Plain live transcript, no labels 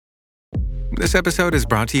This episode is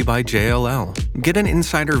brought to you by JLL. Get an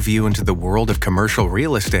insider view into the world of commercial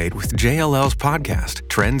real estate with JLL's podcast,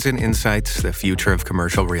 Trends and Insights, the Future of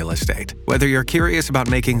Commercial Real Estate. Whether you're curious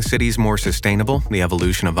about making cities more sustainable, the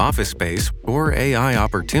evolution of office space, or AI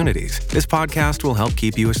opportunities, this podcast will help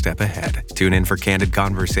keep you a step ahead. Tune in for candid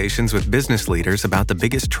conversations with business leaders about the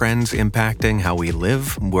biggest trends impacting how we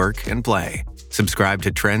live, work, and play. Subscribe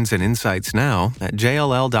to Trends and Insights now at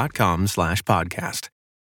jll.com/podcast.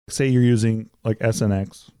 Say you're using like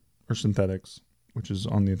SNX or Synthetics, which is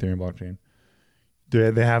on the Ethereum blockchain.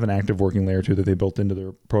 They have an active working layer 2 that they built into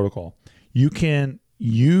their protocol. You can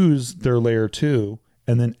use their layer 2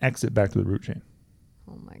 and then exit back to the root chain.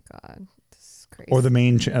 Oh my God. This is crazy. Or the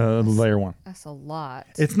main layer 1. That's a lot.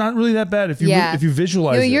 It's not really that bad if you if you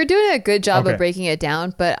visualize it. You're doing a good job of breaking it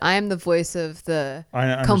down, but I'm the voice of the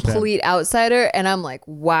complete outsider, and I'm like,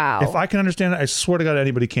 wow. If I can understand it, I swear to God,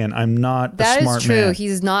 anybody can. I'm not a smart man. That is true.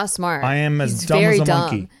 He's not smart. I am as dumb as a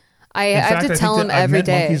monkey. I have to tell him every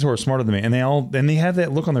day. Monkeys who are smarter than me, and they have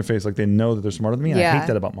that look on their face like they know that they're smarter than me. Yeah. I hate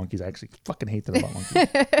that about monkeys. I actually fucking hate that about monkeys.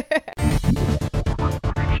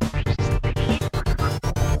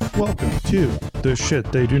 Welcome to the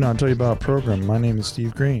Shit They Do Not Tell You About program. My name is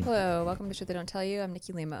Steve Green. Hello, welcome to Shit They Don't Tell You. I'm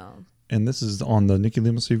Nikki Limo. And this is on the Nikki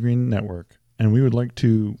Limo Steve Green Network. And we would like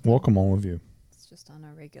to welcome all of you. It's just on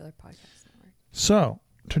our regular podcast network. So,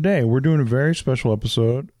 today we're doing a very special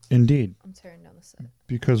episode indeed. I'm tearing down the set.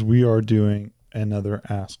 Because we are doing another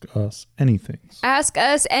Ask Us Anything. Ask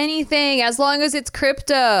us anything, as long as it's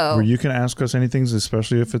crypto. Where you can ask us anything,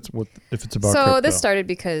 especially if it's about crypto. So this started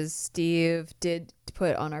because Steve did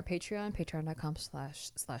put on our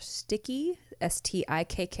patreon.com/sticky,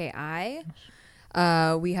 STIKKI.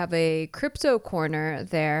 We have a crypto corner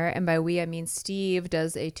there, and by we I mean Steve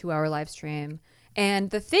does a 2-hour live stream. And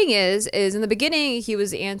the thing is in the beginning he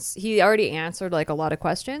already answered like a lot of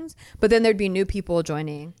questions, but then there'd be new people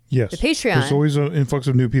joining the Patreon. There's always an influx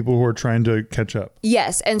of new people who are trying to catch up.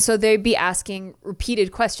 Yes, and so they'd be asking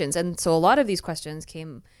repeated questions, and so a lot of these questions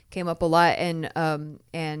came up a lot, and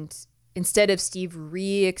instead of Steve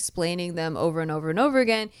re-explaining them over and over and over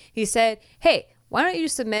again, he said, "Hey, why don't you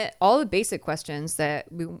submit all the basic questions that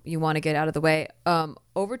you want to get out of the way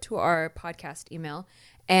over to our podcast email,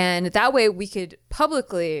 and that way we could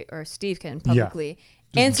publicly, or Steve can publicly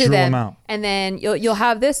answer them out. And then you'll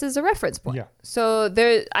have this as a reference point." Yeah. So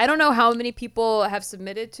I don't know how many people have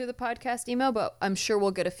submitted to the podcast email, but I'm sure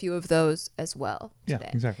we'll get a few of those as well today.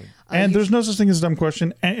 Yeah, exactly. And there's no such thing as a dumb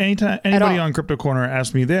question. Anytime anybody on Crypto Corner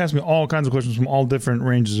they ask me all kinds of questions from all different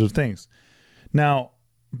ranges of things. Now,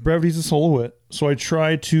 brevity's a soul of wit, so I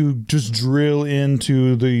try to just drill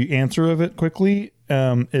into the answer of it quickly,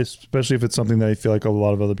 especially if it's something that I feel like a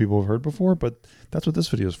lot of other people have heard before, but that's what this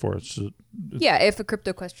video is for. If a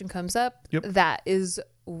crypto question comes up, that is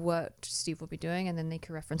what Steve will be doing, and then they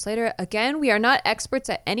can reference later. Again, we are not experts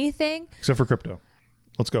at anything. Except for crypto.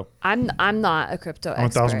 Let's go. I'm not a crypto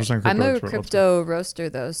expert. I'm 1,000% crypto I'm a expert. crypto roaster,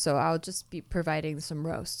 though, so I'll just be providing some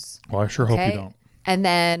roasts. Well, I sure hope you don't. And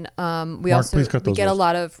then we get roasts. a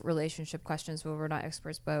lot of relationship questions where we're not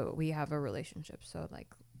experts, but we have a relationship. So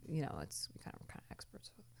it's kind of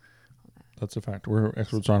experts on that. That's a fact. We're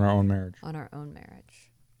experts on our own marriage.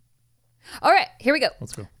 All right, here we go.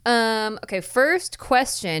 Let's go. Okay, first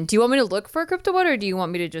question. Do you want me to look for a crypto one, or do you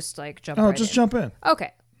want me to just jump right in? Jump in.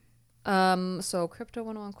 Okay. So crypto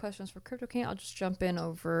 101 questions for Crypto King. I'll just jump in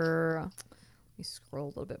over. Let me scroll a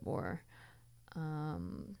little bit more.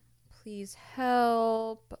 Please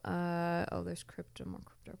help. There's more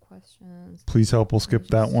crypto questions. Please help. We'll skip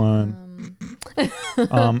that one.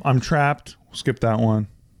 I'm trapped. We'll skip that one.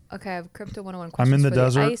 Okay, I have crypto 101 questions. I'm in the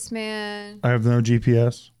desert. The Iceman. I have no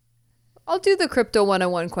GPS. I'll do the crypto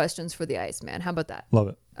 101 questions for the Iceman. How about that? Love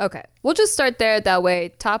it. Okay, we'll just start there. That way,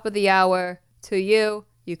 top of the hour to you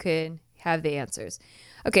can have the answers.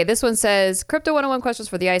 Okay, this one says crypto 101 questions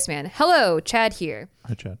for the Iceman. Hello, Chad here.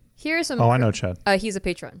 Hi, Chad. Here's some. I know Chad. He's a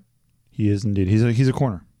patron. He is indeed. He's a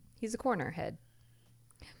corner. He's a corner head.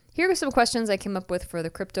 Here are some questions I came up with for the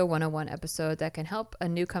Crypto 101 episode that can help a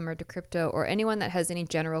newcomer to crypto or anyone that has any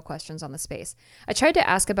general questions on the space. I tried to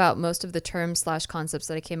ask about most of the terms/concepts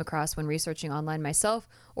that I came across when researching online myself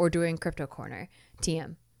or doing Crypto Corner.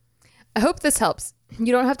 TM. I hope this helps.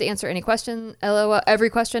 You don't have to answer any question, LOL, every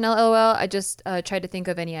question, LOL. I just tried to think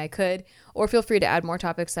of any I could, or feel free to add more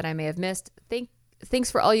topics that I may have missed.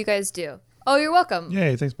 Thanks for all you guys do. Oh, you're welcome.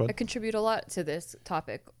 Yay, thanks, bud. I contribute a lot to this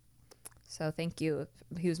topic. So thank you.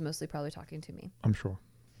 He was mostly probably talking to me. I'm sure.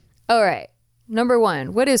 All right. Number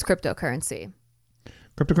one, what is cryptocurrency?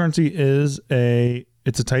 Cryptocurrency is a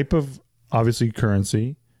type of, obviously,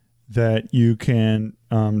 currency that you can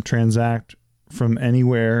transact from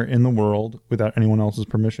anywhere in the world without anyone else's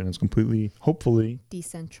permission. It's completely, hopefully,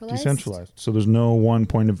 decentralized. So there's no one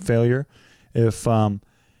point of failure. If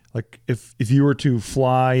if you were to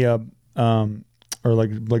fly or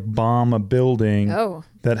like bomb a building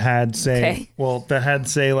that had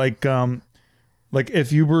like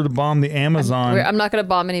if you were to bomb the Amazon. I'm not going to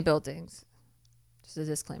bomb any buildings. Just a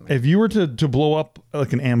disclaimer. If you were to blow up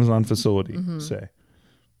like an Amazon facility, say,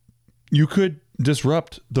 you could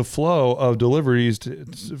disrupt the flow of deliveries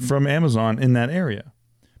from Amazon in that area.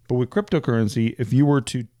 But with cryptocurrency, if you were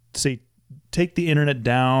to say take the internet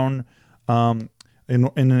down in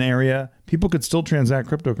an area, people could still transact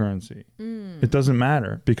cryptocurrency. It doesn't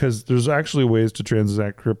matter because there's actually ways to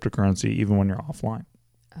transact cryptocurrency even when you're offline.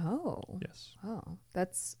 Oh. Yes. Oh,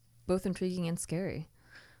 that's both intriguing and scary.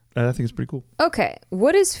 I think it's pretty cool. Okay.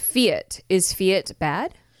 What is fiat? Is fiat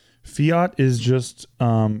bad? Fiat is just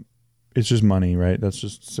it's just money, right? That's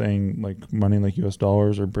just saying like money like US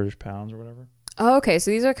dollars or British pounds or whatever. Oh, okay.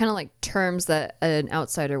 So these are kind of like terms that an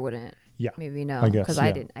outsider wouldn't maybe know. I guess, because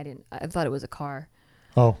I didn't. I thought it was a car.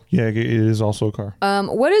 Oh, yeah, it is also a car.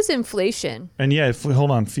 What is inflation? And yeah,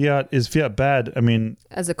 hold on. Is fiat bad? I mean,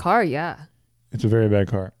 as a car, yeah. It's a very bad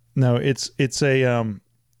car. No, it's a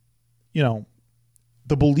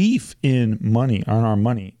the belief in money, on our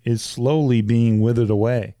money, is slowly being withered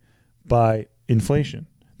away by inflation.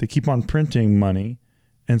 They keep on printing money,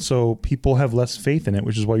 and so people have less faith in it,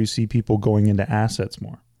 which is why you see people going into assets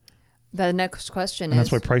more. The next question and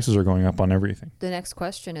that's why prices are going up on everything. The next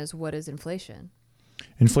question is, what is inflation?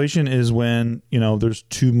 Inflation is when, there's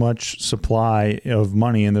too much supply of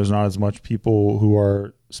money and there's not as much people who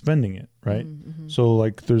are spending it, right? Mm-hmm. So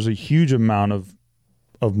like there's a huge amount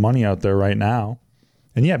of money out there right now.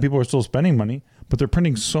 And yeah, people are still spending money, but they're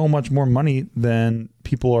printing so much more money than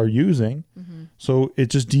people are using. Mm-hmm. So it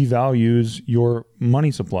just devalues your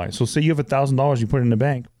money supply. So say you have $1,000 you put in the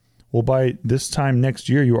bank. Well, by this time next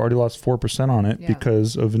year, you already lost 4% on it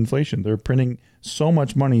because of inflation. They're printing so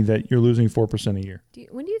much money that you're losing 4% a year.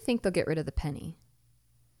 When do you think they'll get rid of the penny?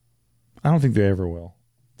 I don't think they ever will.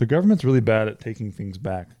 The government's really bad at taking things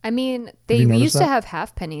back. I mean, we used to have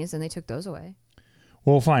half pennies and they took those away.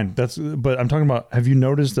 Well, fine. But I'm talking about, have you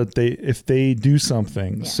noticed that if they do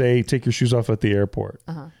something, say take your shoes off at the airport,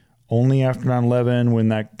 only after 9/11 when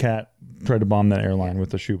that cat tried to bomb that airline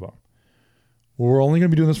with the shoe bomb. Well, we're only going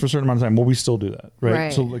to be doing this for a certain amount of time. Well, we still do that,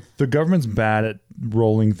 right? So like the government's bad at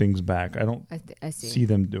rolling things back. I don't see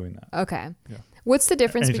them doing that. Okay. Yeah. What's the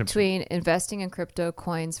difference between investing in crypto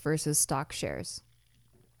coins versus stock shares?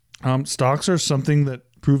 Stocks are something that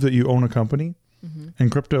prove that you own a company, and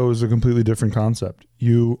crypto is a completely different concept.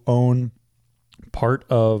 You own part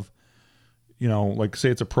of, like say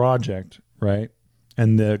it's a project, right?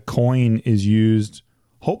 And the coin is used.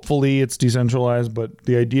 Hopefully it's decentralized, but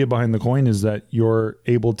the idea behind the coin is that you're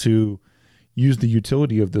able to use the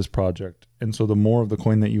utility of this project. And so the more of the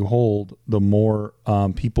coin that you hold, the more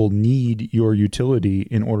people need your utility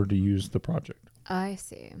in order to use the project. I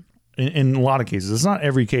see. In a lot of cases. It's not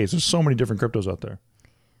every case. There's so many different cryptos out there.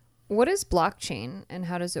 What is blockchain and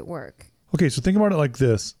how does it work? Okay, so think about it like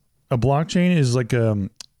this. A blockchain is like,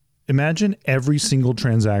 imagine every single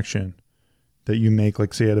transaction that you make,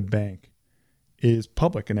 like say at a bank, is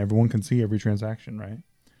public and everyone can see every transaction, right?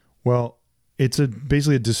 Well, it's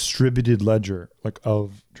basically a distributed ledger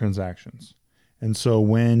of transactions. And so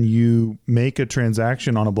when you make a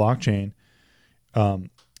transaction on a blockchain,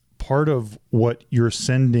 part of what you're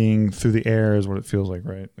sending through the air is what it feels like,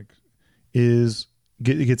 right? It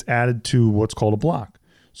gets added to what's called a block.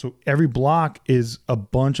 So every block is a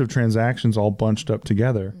bunch of transactions all bunched up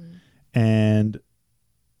together. And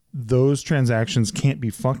those transactions can't be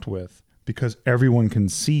fucked with, because everyone can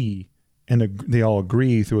see and they all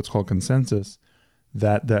agree through what's called consensus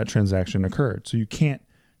that transaction occurred. So you can't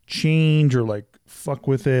change or fuck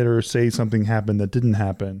with it or say something happened that didn't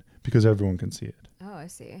happen because everyone can see it. Oh, I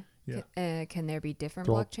see. Yeah. Can there be different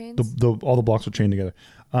blockchains? All the blocks are chained together.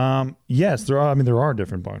 Yes, there are. I mean, there are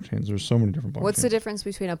different blockchains. There's so many different blockchains. What's the difference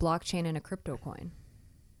between a blockchain and a crypto coin?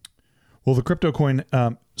 Well, the crypto coin,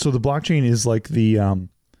 so the blockchain is like the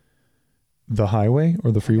highway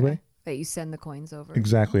or the freeway. Okay. That you send the coins over.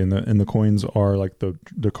 Exactly, and the coins are like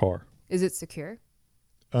the car. Is it secure?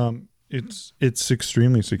 It's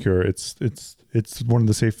extremely secure. It's one of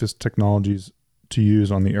the safest technologies to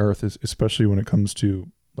use on the earth, especially when it comes to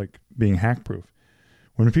being hack proof.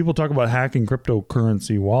 When people talk about hacking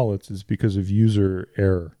cryptocurrency wallets, it's because of user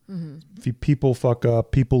error. If people fuck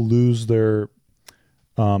up, people lose their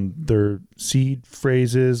seed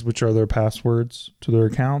phrases, which are their passwords to their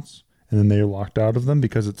accounts. And then they're locked out of them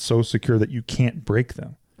because it's so secure that you can't break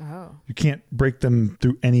them. Oh. You can't break them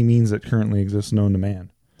through any means that currently exist known to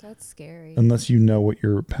man. That's scary. Unless you know what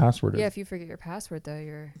your password is. Yeah, if you forget your password, though,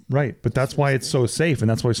 you're... Right, but that's why it's so safe, and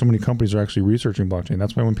that's why so many companies are actually researching blockchain.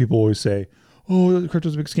 That's why when people always say, oh,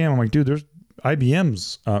 crypto's a big scam, I'm like, dude, there's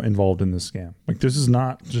IBM's involved in this scam. Like, this is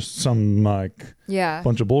not just some, like,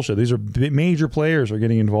 bunch of bullshit. These are major players are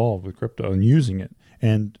getting involved with crypto and using it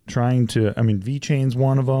and trying to... I mean, VeChain's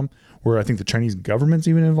one of them, where I think the Chinese government's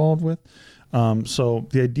even involved with. So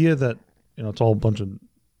the idea that, it's all a bunch of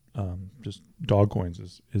just dog coins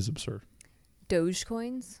is absurd.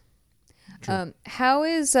 Dogecoins? True. How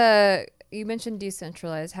is you mentioned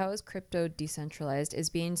decentralized? How is crypto decentralized? Is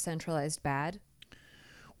being centralized bad?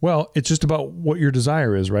 Well, it's just about what your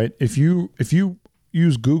desire is, right? If you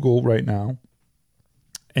use Google right now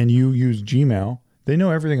and you use Gmail, they know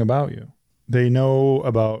everything about you. They know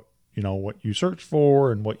about, what you search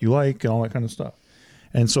for and what you like and all that kind of stuff.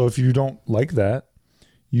 And so if you don't like that,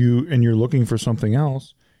 you're looking for something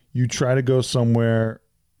else, you try to go somewhere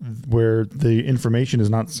where the information is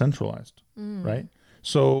not centralized, right?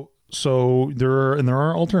 So there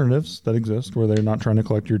are alternatives that exist where they're not trying to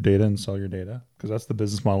collect your data and sell your data, because that's the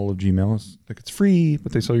business model of Gmail. Is like it's free,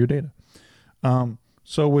 but they sell your data.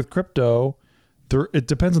 So with crypto, it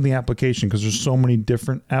depends on the application, because there's so many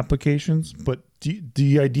different applications. But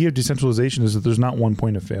the idea of decentralization is that there's not one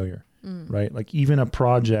point of failure, right? Like even a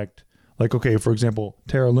project, like, okay, for example,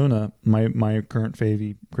 Terra Luna, my current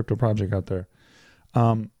favy crypto project out there,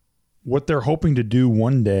 what they're hoping to do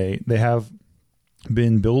one day, they have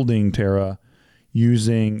been building Terra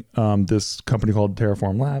using this company called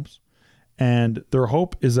Terraform Labs. And their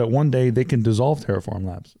hope is that one day they can dissolve Terraform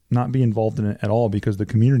Labs, not be involved in it at all, because the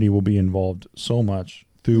community will be involved so much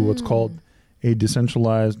through what's called a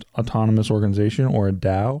decentralized autonomous organization, or a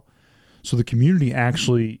DAO. So the community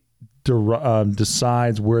actually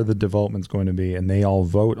decides where the development's going to be, and they all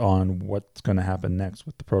vote on what's going to happen next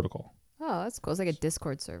with the protocol. Oh, that's cool. It's like a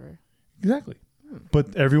Discord server. Exactly.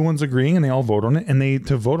 But everyone's agreeing and they all vote on it, and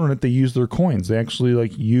to vote on it, they use their coins. They actually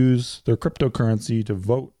use their cryptocurrency to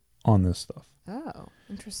vote on this stuff. Oh,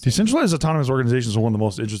 interesting. Decentralized autonomous organizations are one of the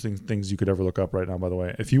most interesting things you could ever look up right now, by the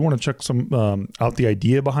way. If you want to check some out the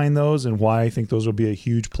idea behind those and why I think those will be a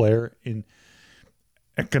huge player in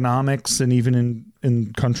economics and even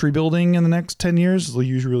in country building in the next 10 years,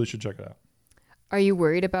 you really should check it out. Are you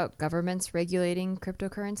worried about governments regulating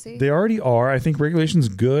cryptocurrency? They already are. I think regulation's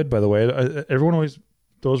good, by the way. Everyone always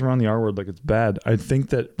throws around the R word like it's bad. I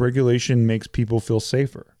think that regulation makes people feel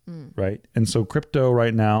safer, right? And so crypto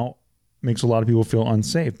right now makes a lot of people feel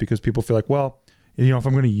unsafe, because people feel like, well, if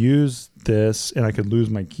I'm going to use this and I could lose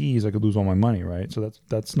my keys, I could lose all my money, right? So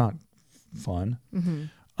that's not fun.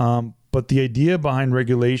 But the idea behind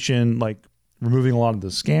regulation, like removing a lot of the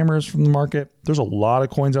scammers from the market, there's a lot of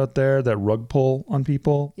coins out there that rug pull on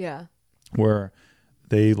people. Yeah. Where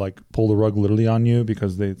they pull the rug literally on you,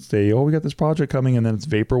 because they say, oh, we got this project coming, and then it's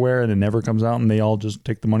vaporware and it never comes out, and they all just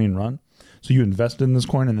take the money and run. So you invest in this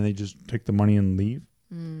coin and then they just take the money and leave.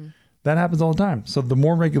 That happens all the time. So the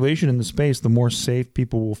more regulation in the space, the more safe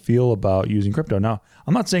people will feel about using crypto. Now,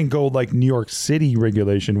 I'm not saying go like New York City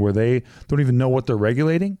regulation, where they don't even know what they're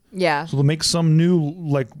regulating. Yeah. So they'll make some new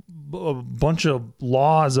a bunch of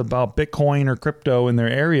laws about Bitcoin or crypto in their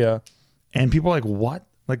area, and people are like, what?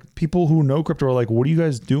 Like, people who know crypto are like, what are you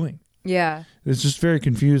guys doing? Yeah. It's just very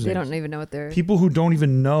confusing. They don't even know what they're... People who don't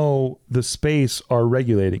even know the space are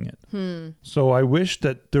regulating it. So I wish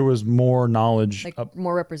that there was more knowledge,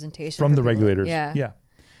 more representation from the regulators. Yeah.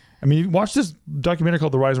 I mean, watch this documentary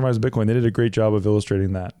called The Rise and Rise of Bitcoin. They did a great job of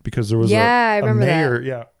illustrating that, because there was I remember mayor, that.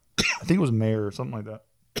 yeah, I think it was mayor or something like that,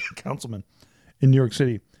 councilman in New York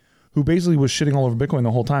City, who basically was shitting all over Bitcoin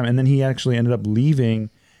the whole time. And then he actually ended up leaving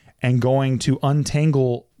and going to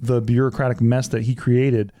untangle the bureaucratic mess that he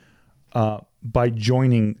created by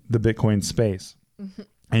joining the Bitcoin space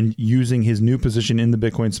and using his new position in the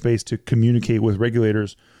Bitcoin space to communicate with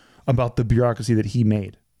regulators about the bureaucracy that he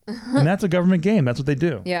made. And that's a government game. That's what they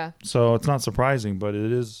do. Yeah. So it's not surprising, but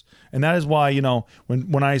it is. And that is why,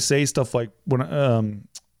 when I say stuff like when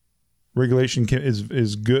regulation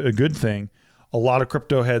is good, a good thing, a lot of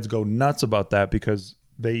crypto heads go nuts about that, because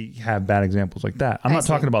they have bad examples like that. I'm not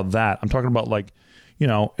talking about that. I'm talking about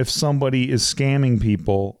if somebody is scamming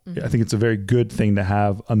people, I think it's a very good thing to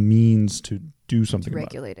have a means to do something about it.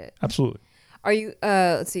 Regulate it. Absolutely. Are you,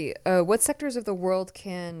 let's see, what sectors of the world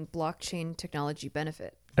can blockchain technology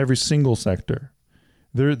benefit? Every single sector.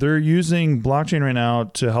 They're using blockchain right now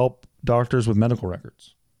to help doctors with medical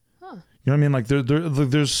records. Huh. You know what I mean?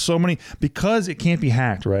 There's so many, because it can't be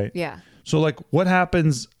hacked, right? Yeah. So what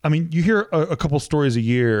happens, I mean, you hear a couple stories a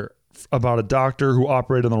year about a doctor who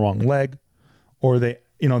operated on the wrong leg, or they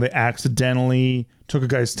they accidentally took a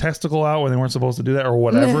guy's testicle out when they weren't supposed to do that or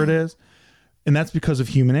whatever it is. And that's because of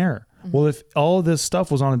human error. Well, if all of this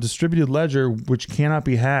stuff was on a distributed ledger, which cannot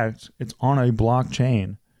be hacked, it's on a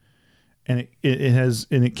blockchain and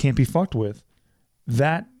it can't be fucked with.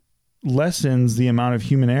 That lessens the amount of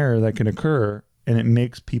human error that can occur, and it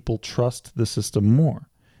makes people trust the system more.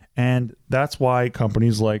 And that's why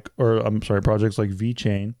projects like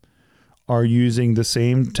VeChain are using the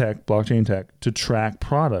same tech, blockchain tech, to track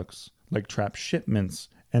products, like track shipments.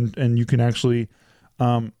 And you can actually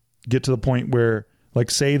get to the point where,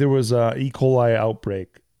 like, say there was a E. coli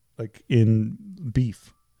outbreak, like in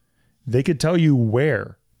beef. They could tell you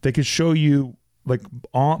where. They could show you, like,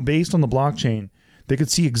 based on the blockchain, they could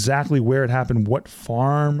see exactly where it happened, what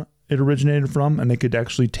farm it originated from, and they could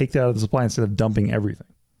actually take that out of the supply instead of dumping everything.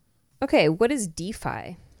 Okay, what is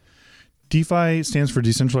DeFi? DeFi stands for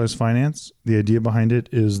decentralized finance. The idea behind it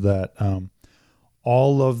is that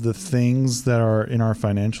all of the things that are in our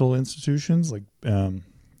financial institutions, like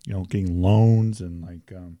getting loans and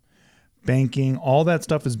like banking, all that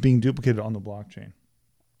stuff is being duplicated on the blockchain.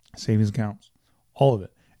 Savings accounts, all of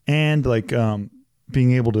it, and like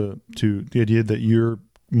being able to the idea that your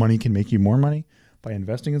money can make you more money by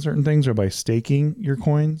investing in certain things or by staking your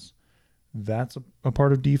coins. That's a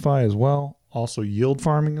part of DeFi as well. Also, yield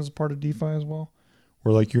farming is a part of DeFi as well,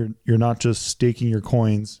 where like you're not just staking your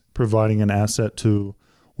coins, providing an asset to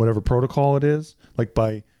whatever protocol it is. Like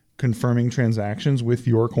by confirming transactions with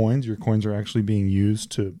your coins are actually being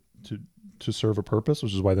used to serve a purpose,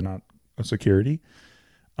 which is why they're not a security.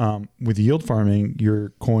 With yield farming,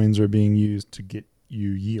 your coins are being used to get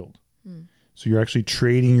you yield. So you're actually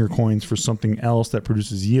trading your coins for something else that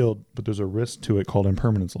produces yield, but there's a risk to it called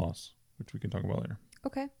impermanence loss, which we can talk about later.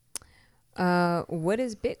 Okay. What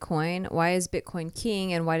is Bitcoin? Why is Bitcoin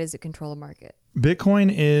king, and why does it control a market?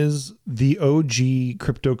 Bitcoin is the OG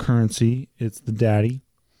cryptocurrency. It's the daddy,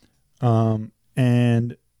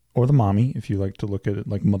 or the mommy, if you like to look at it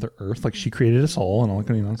like Mother Earth. Like she created us all, and all that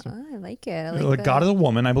kind of stuff. I like it. Like God is a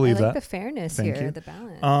woman. I believe that. The fairness Thank here, you. the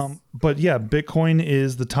balance. But yeah, Bitcoin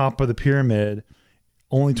is the top of the pyramid.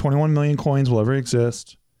 Only 21 million coins will ever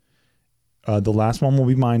exist. The last one will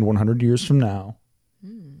be mined 100 years from now.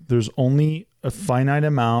 There's only a finite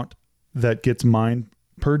amount that gets mined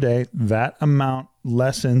per day. That amount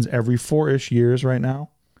lessens every 4-ish years right now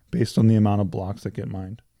based on the amount of blocks that get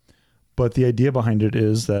mined. But the idea behind it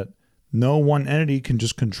is that no one entity can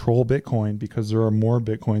just control Bitcoin because there are more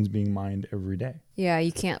Bitcoins being mined every day. Yeah,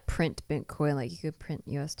 you can't print Bitcoin like you could print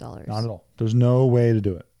US dollars. Not at all. There's no way to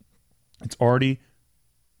do it. It's already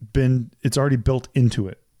built into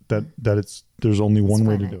it that there's only one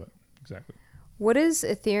way to do it. Exactly. What is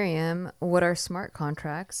Ethereum? What are smart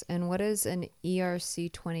contracts? And what is an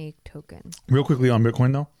ERC20 token? Real quickly on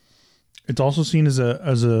Bitcoin though, it's also seen as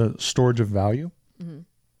a storage of value.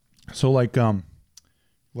 So like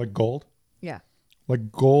gold. Yeah.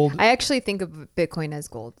 Like gold. I actually think of Bitcoin as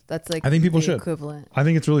gold. That's like I think people the should. equivalent. I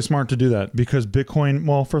think it's really smart to do that because Bitcoin,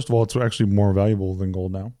 well, first of all, it's actually more valuable than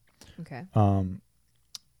gold now. Okay.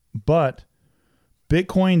 But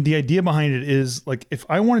Bitcoin, the idea behind it is like if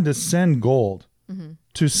I wanted to send gold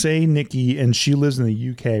to say Nikki and she lives in the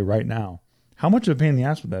UK right now, how much of a pain in the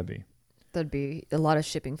ass would that be? That'd be a lot of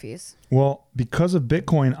shipping fees. Well, because of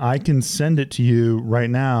Bitcoin, I can send it to you right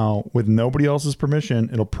now with nobody else's permission.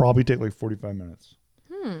 It'll probably take like 45 minutes.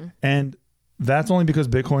 And that's only because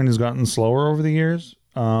Bitcoin has gotten slower over the years.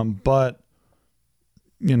 But,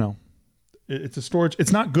 it's a storage.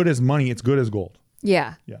 It's not good as money. It's good as gold.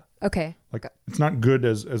 Yeah. Yeah. Okay. Like it's not good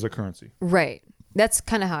as a currency. Right. That's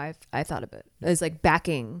kind of how I thought of it. It's like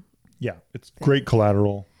backing. Yeah. It's great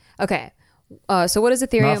collateral. Okay. So what is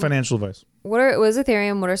Ethereum? Not financial advice. What is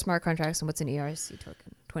Ethereum? What are smart contracts? And what's an ERC20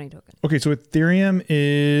 token? Okay. So Ethereum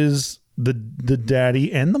is the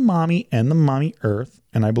daddy and the mommy Earth.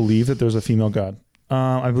 And I believe that there's a female God.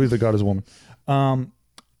 I believe that God is a woman.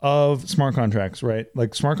 Of smart contracts, right?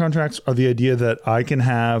 Like smart contracts are the idea that I can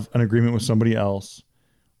have an agreement with somebody else,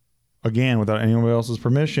 again, without anyone else's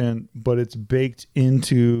permission, but it's baked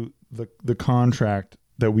into the contract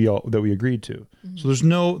that we agreed to. So there's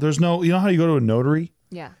no, you know how you go to a notary?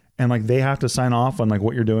 Yeah. And like they have to sign off on like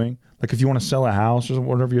what you're doing. Like if you want to sell a house or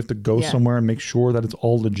whatever, you have to go somewhere and make sure that it's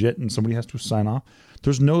all legit and somebody has to sign off.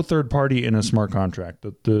 There's no third party in a smart contract.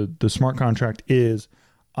 The smart contract is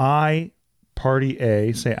party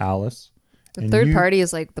A, say Alice. The third party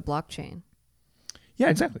is like the blockchain. Yeah,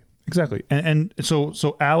 exactly. And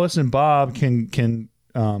so Alice and Bob can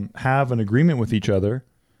have an agreement with each other,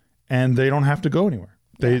 and they don't have to go anywhere.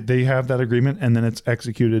 They have that agreement, and then it's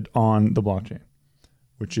executed on the blockchain,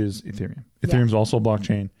 which is Ethereum. Ethereum is also a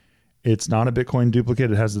blockchain, It's not a Bitcoin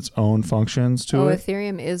duplicate. It has its own functions to it.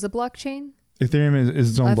 Ethereum is a blockchain? Ethereum is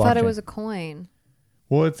its own blockchain. I thought it was a coin.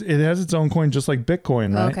 Well, it has its own coin just like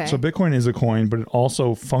Bitcoin, right? Okay. So Bitcoin is a coin, but it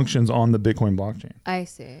also functions on the Bitcoin blockchain. I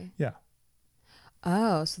see. Yeah.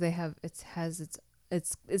 Oh, so they have it's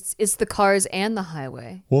the cars and the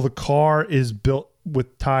highway. Well, the car is built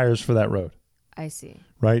with tires for that road. I see.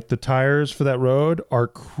 Right? The tires for that road are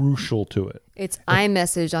crucial to it. It's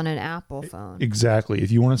iMessage on an Apple phone. Exactly.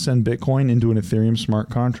 If you want to send Bitcoin into an Ethereum smart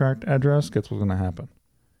contract address, guess what's going to happen?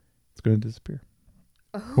 It's going to disappear.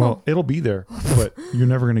 Oh. Well, it'll be there, but you're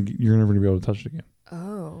never going to be able to touch it again.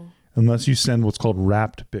 Oh. Unless you send what's called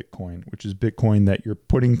wrapped Bitcoin, which is Bitcoin that you're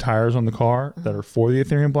putting tires on the car that are for the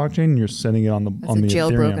Ethereum blockchain, and you're sending it on the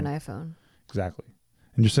jailbroken Ethereum. iPhone. Exactly.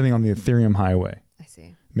 And you're sending on the Ethereum highway. I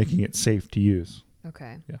see. Making it safe to use.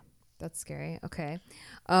 Okay. Yeah. That's scary. Okay.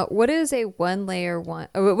 What is a layer one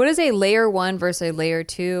versus a layer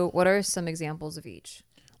two? What are some examples of each?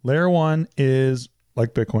 Layer one is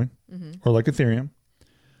like Bitcoin or like Ethereum.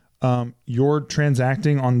 You're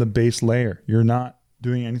transacting on the base layer. You're not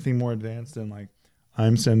doing anything more advanced than like,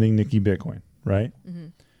 I'm sending Nikki Bitcoin, right? Mm-hmm.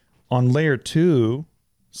 On layer two,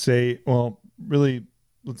 really,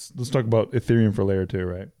 let's talk about Ethereum for layer two,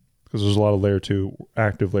 right? Because there's a lot of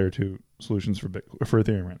active layer two solutions for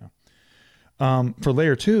Ethereum right now. For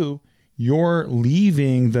layer two, you're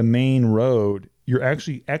leaving the main road. You're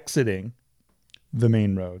actually exiting the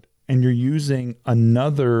main road, and you're using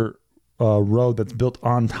another road that's built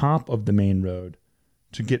on top of the main road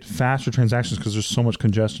to get faster transactions because there's so much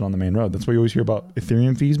congestion on the main road. That's why you always hear about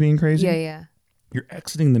Ethereum fees being crazy. Yeah, yeah. You're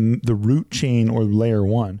exiting the root chain or layer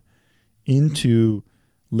one into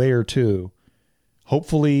layer two.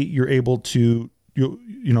 Hopefully you're able to,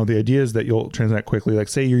 the idea is that you'll transact quickly. Like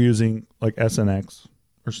say you're using like SNX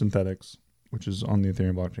or Synthetics, which is on the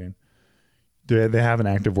Ethereum blockchain. They have an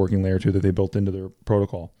active working layer two that they built into their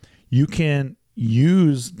protocol. You can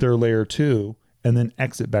use their layer two and then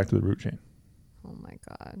exit back to the root chain. Oh my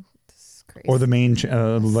God. This is crazy. Or the main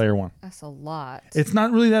layer one. That's a lot. It's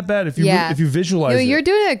not really that bad if you visualize it. You're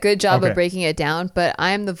doing a good job of breaking it down, but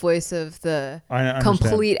I'm the voice of the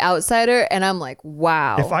complete outsider, and I'm like,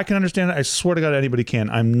 wow. If I can understand it, I swear to God anybody can.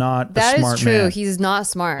 I'm not a smart man. That is true. He's not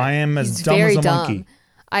smart. I am as dumb as a monkey.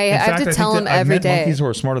 I have to tell him every day. Monkeys who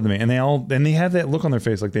are smarter than me, and they have that look on their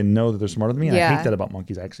face like they know that they're smarter than me. And I hate that about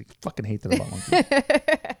monkeys. I actually fucking hate that about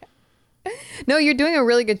monkeys. No, you're doing a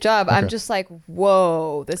really good job. Okay. I'm just like,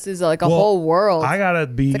 whoa, this is like a whole world. I gotta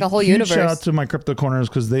be like a whole universe. Shout out to my crypto corners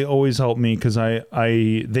because they always help me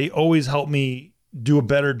they always help me do a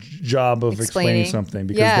better job of explaining something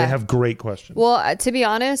because they have great questions. Well, to be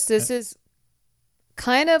honest, this is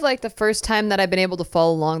kind of like the first time that I've been able to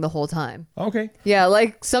follow along the whole time. Okay. Yeah,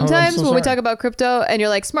 like sometimes when we talk about crypto and you're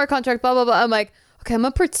like smart contract, blah blah blah, I'm like, okay, I'm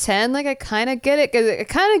gonna pretend like I kind of get it. I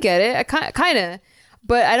kind of get it. I kind of.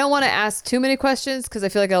 But I don't want to ask too many questions because I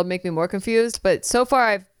feel like it'll make me more confused. But so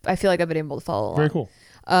far, I feel like I've been able to follow along. Very cool.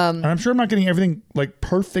 And I'm sure I'm not getting everything like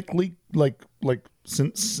perfectly like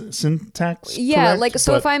syntax. Yeah, correct,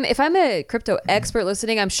 so if I'm a crypto expert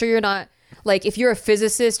listening, I'm sure you're not like if you're a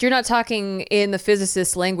physicist, you're not talking in the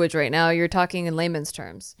physicist language right now. You're talking in layman's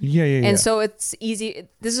terms. Yeah. And so it's easy.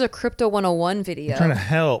 This is a Crypto 101 video. I'm trying to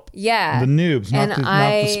help. Yeah. The noobs, not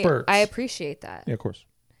the spurts. I appreciate that. Yeah, of course.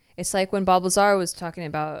 It's like when Bob Lazar was talking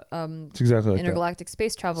about it's exactly like intergalactic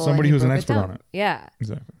space travel. Somebody who's an expert on it. Yeah.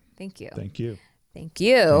 Exactly. Thank you. Thank you. Thank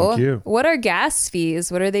you. What are gas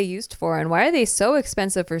fees? What are they used for? And why are they so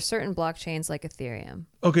expensive for certain blockchains like Ethereum?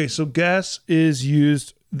 Okay, so gas is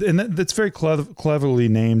used, and that's very cleverly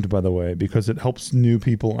named, by the way, because it helps new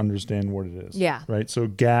people understand what it is. Yeah. Right? So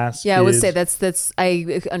gas I would say that's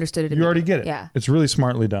I understood it. You already get it. Yeah. It's really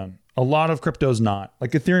smartly done. A lot of crypto's not.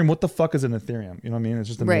 Like Ethereum, what the fuck is an Ethereum? You know what I mean? It's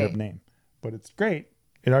just a made-up name. But it's great.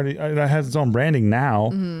 It has its own branding now.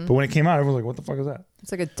 Mm-hmm. But when it came out, everyone was like, what the fuck is that?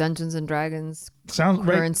 It's like a Dungeons and Dragons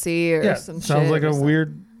currency or some shit. Sounds like a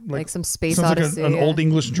weird... Like some space odyssey. Like an old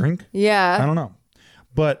English drink? Yeah. I don't know.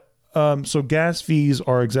 But so gas fees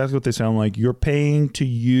are exactly what they sound like. You're paying to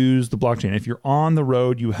use the blockchain. If you're on the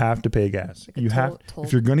road, you have to pay gas. Like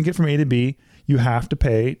if you're going to get from A to B, you have to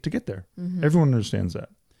pay to get there. Mm-hmm. Everyone understands that.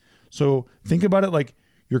 So think about it like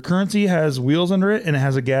your currency has wheels under it and it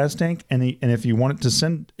has a gas tank, and if you want to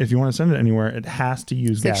send it anywhere, it has to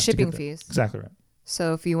use gas. Like shipping fees. Exactly right.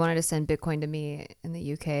 So if you wanted to send Bitcoin to me in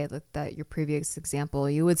the UK, that your previous example,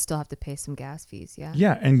 you would still have to pay some gas fees. Yeah.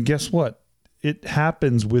 Yeah, and guess what? It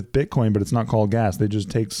happens with Bitcoin, but it's not called gas. They just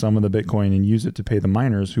take some of the Bitcoin and use it to pay the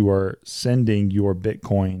miners who are sending your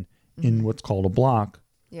Bitcoin in what's called a block.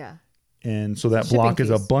 Yeah. And so that block is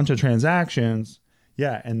a bunch of transactions.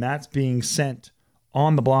 Yeah, and that's being sent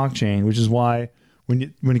on the blockchain, which is why when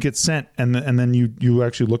it gets sent and then you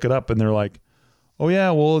actually look it up and they're like, oh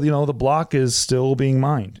yeah, well, the block is still being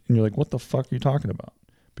mined. And you're like, what the fuck are you talking about?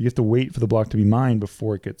 But you have to wait for the block to be mined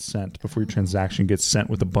before it gets sent, before your transaction gets sent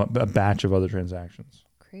with a batch of other transactions.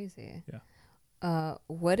 Crazy. Yeah.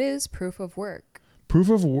 What is proof of work?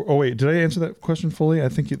 Oh wait, did I answer that question fully? I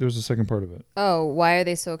think there was a second part of it. Oh, why are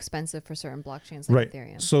they so expensive for certain blockchains like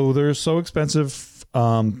Ethereum? So they're so expensive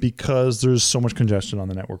because there's so much congestion on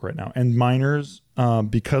the network right now. And miners,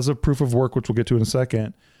 because of proof of work, which we'll get to in a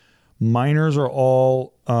second, miners are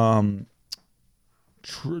all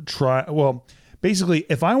basically,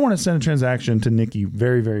 if I want to send a transaction to Nikki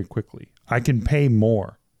very, very quickly, I can pay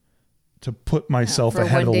more to put myself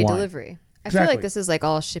ahead of the line. For delivery. Exactly. I feel like this is like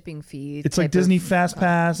all shipping fees. It's like Disney Fast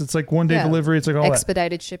Pass. It's like one day delivery. It's like all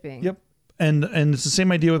expedited shipping. Yep. And it's the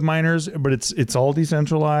same idea with miners, but it's all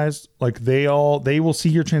decentralized. Like they will see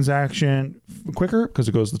your transaction quicker because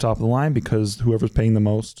it goes to the top of the line, because whoever's paying the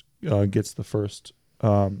most gets the first.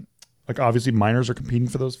 Like obviously miners are competing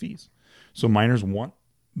for those fees, so miners want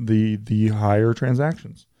the higher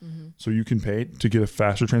transactions. Mm-hmm. So you can pay to get a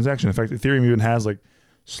faster transaction. In fact, Ethereum even has like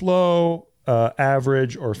slow,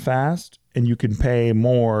 average, or fast, and you can pay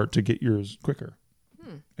more to get yours quicker.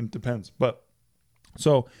 And it depends. But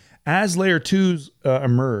so as layer 2s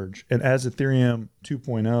emerge, and as Ethereum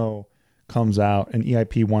 2.0 comes out, and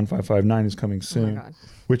EIP 1559 is coming soon,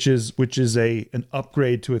 which is an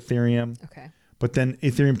upgrade to Ethereum. Okay. But then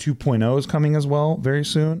Ethereum 2.0 is coming as well very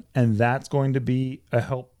soon, and that's going to be a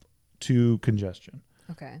help to congestion.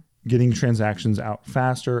 Okay. Getting transactions out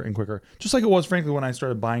faster and quicker. Just like it was, frankly, when I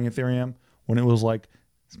started buying Ethereum, when it was like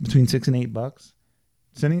between $6 and $8.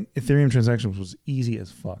 Sending Ethereum transactions was easy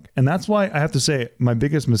as fuck. And that's why I have to say my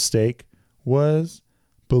biggest mistake was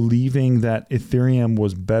believing that Ethereum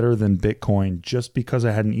was better than Bitcoin just because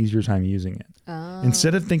I had an easier time using it. Oh.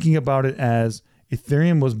 Instead of thinking about it as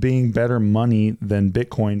Ethereum was being better money than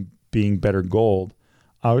Bitcoin being better gold,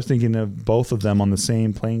 I was thinking of both of them on the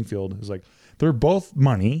same playing field. It's like, they're both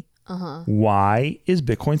money. Uh-huh. Why is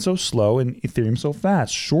Bitcoin so slow and Ethereum so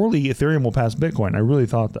fast? Surely Ethereum will pass Bitcoin. I really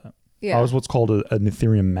thought that. Yeah. I was what's called an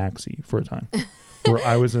Ethereum maxi for a time, where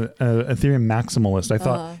I was an Ethereum maximalist. I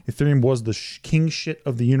thought Ethereum was the king shit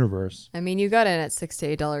of the universe. I mean, you got in at $6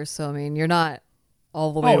 to $8, so I mean, you're not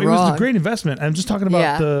all the way wrong. It was a great investment. I'm just talking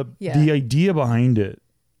about the idea behind it.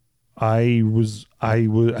 I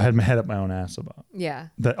had my head up my own ass about. Yeah.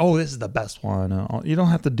 That this is the best one. You don't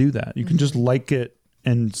have to do that. You can just like it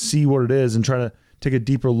and see what it is and try to take a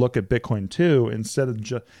deeper look at Bitcoin too, instead of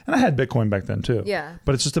just. And I had Bitcoin back then too. Yeah.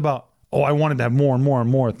 But it's just about I wanted to have more and more and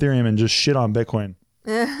more Ethereum and just shit on Bitcoin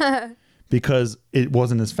because it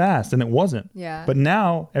wasn't as fast, and it wasn't. Yeah. But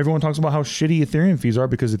now everyone talks about how shitty Ethereum fees are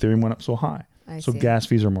because Ethereum went up so high. So gas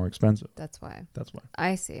fees are more expensive. That's why.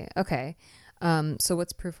 I see. Okay. So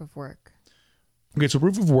what's proof of work? Okay, so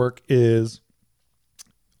proof of work is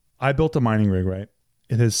I built a mining rig, right?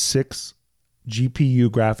 It has 6 GPU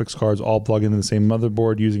graphics cards all plugged into the same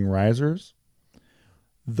motherboard using risers.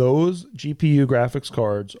 Those GPU graphics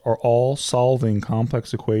cards are all solving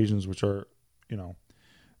complex equations, which are, don't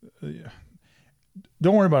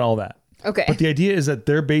worry about all that. Okay. But the idea is that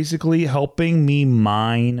they're basically helping me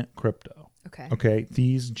mine crypto. Okay.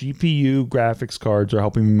 These GPU graphics cards are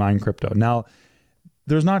helping me mine crypto. Now,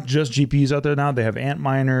 there's not just GPUs out there now. They have ant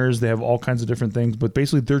miners. They have all kinds of different things. But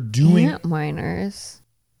basically, they're doing ant miners.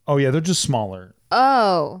 Oh yeah, they're just smaller.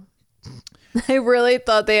 Oh, I really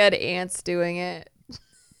thought they had ants doing it.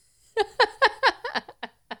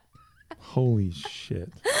 Holy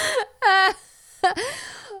shit.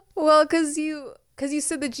 Well, because you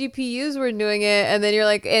said the GPUs were doing it, and then you're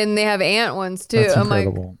like, and they have ant ones too. That's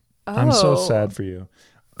incredible. Like, I'm so sad for you.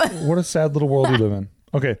 What a sad little world you live in.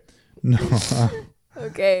 Okay. No.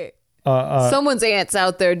 Okay. Someone's ants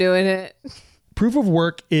out there doing it. Proof of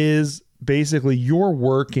work is basically you're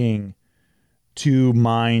working to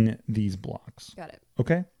mine these blocks. Got it.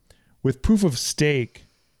 Okay. With proof of stake,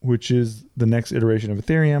 which is the next iteration of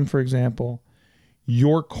Ethereum, for example,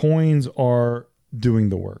 your coins are doing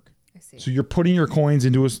the work. I see. So you're putting your coins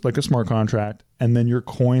into a smart contract, and then your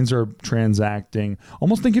coins are transacting.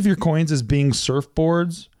 Almost think of your coins as being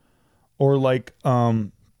surfboards or like,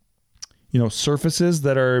 surfaces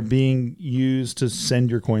that are being used to send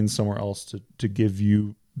your coins somewhere else to give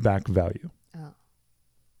you back value. Oh.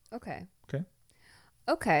 Okay. Okay.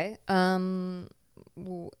 Okay.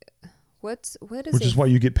 Which is why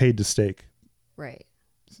you get paid to stake. Right.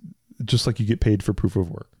 Just like you get paid for proof of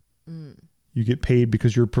work. Mm. You get paid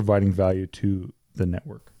because you're providing value to the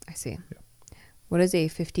network. I see. Yeah. What is a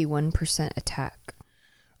 51% attack?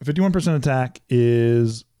 A 51% attack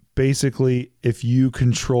is basically if you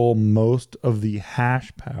control most of the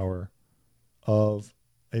hash power of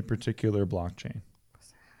a particular blockchain.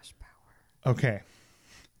 What's hash power? Okay.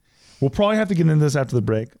 We'll probably have to get into this after the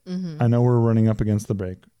break. I know we're running up against the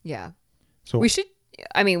break. Yeah. So we should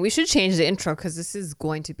change the intro because this is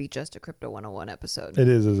going to be just a Crypto 101 episode. It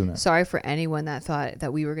is, isn't it? Sorry for anyone that thought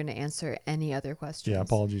that we were going to answer any other questions. Yeah,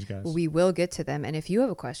 apologies, guys. We will get to them. And if you have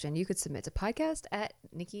a question, you could submit to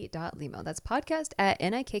podcast@nikki.limo. That's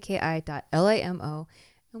podcast@nikki.limo.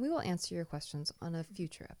 And we will answer your questions on a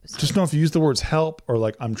future episode. Just know if you use the words help or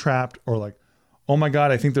like I'm trapped or like, oh my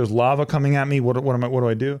God, I think there's lava coming at me. What do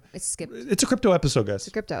I do? It's skipped. It's a crypto episode, guys. It's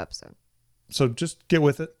a crypto episode. So just get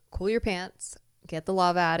with it. Cool your pants. Get the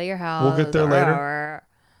lava out of your house. We'll get there later.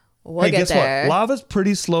 We'll get guess there. what? Lava's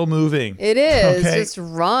pretty slow moving. It is. Okay? Just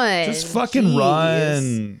run. Just fucking Jeez.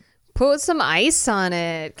 run. Put some ice on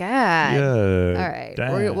it. God. Yeah. All right.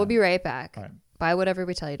 Damn. We'll be right back. All right. Buy whatever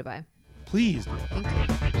we tell you to buy. Please.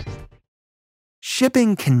 Thank you.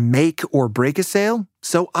 Shipping can make or break a sale,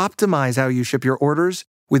 so optimize how you ship your orders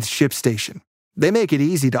with ShipStation. They make it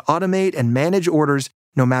easy to automate and manage orders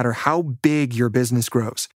no matter how big your business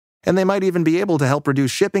grows. And they might even be able to help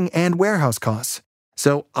reduce shipping and warehouse costs.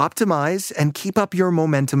 So optimize and keep up your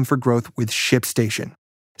momentum for growth with ShipStation.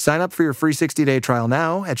 Sign up for your free 60-day trial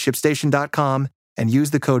now at ShipStation.com and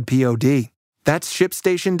use the code POD. That's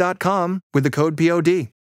ShipStation.com with the code POD.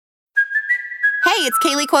 Hey, it's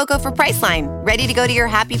Kaylee Cuoco for Priceline. Ready to go to your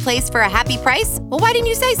happy place for a happy price? Well, why didn't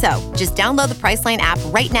you say so? Just download the Priceline app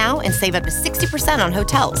right now and save up to 60% on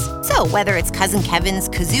hotels. So whether it's Cousin Kevin's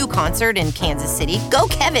Kazoo Concert in Kansas City, go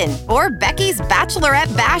Kevin, or Becky's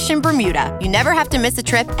Bachelorette Bash in Bermuda, you never have to miss a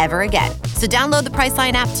trip ever again. So download the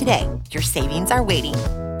Priceline app today. Your savings are waiting.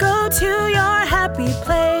 Go to your happy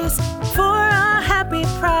place for a happy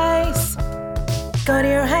price. Go to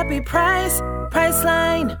your happy price,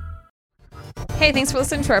 Priceline. Hey, thanks for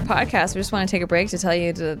listening to our podcast. We just want to take a break to tell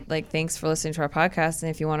you thanks for listening to our podcast. And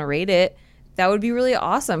if you want to rate it, that would be really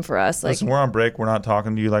awesome for us. Listen, we're on break. We're not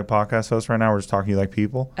talking to you like podcast hosts right now. We're just talking to you like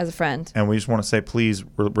people. As a friend. And we just want to say, please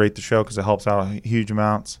rate the show because it helps out huge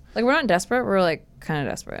amounts. Like, we're not desperate. We're kind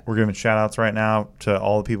of desperate. We're giving shout outs right now to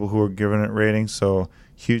all the people who are giving it ratings. So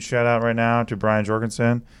huge shout out right now to Brian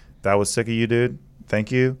Jorgensen. That was sick of you, dude.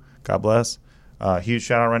 Thank you. God bless. Huge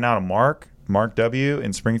shout out right now to Mark W.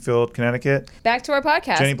 in Springfield, Connecticut. Back to our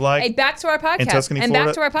podcast. Jenny Blyke. Hey, back to our podcast. In Tuscany, and Florida.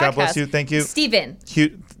 Back to our podcast. God bless you. Thank you. Steven.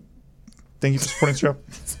 Thank you for supporting the show.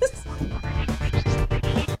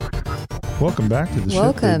 Welcome back to the show.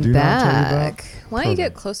 Welcome back. Why don't you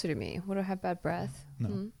get closer to me? Would I have bad breath?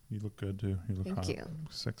 No, you look good too. You look Thank hot. you.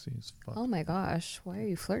 Sexy as fuck. Oh my gosh. Why are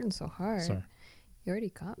you flirting so hard? Sorry. You already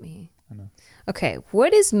got me. I know. Okay.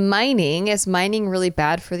 What is mining? Is mining really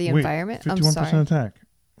bad for the environment? 51% I'm sorry. attack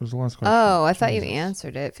was the last question. Oh, I thought you Jesus.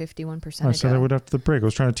 answered it 51% I said I ago. would after the break. I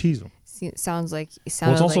was trying to tease them. It sounds like it's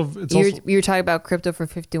you were talking about crypto for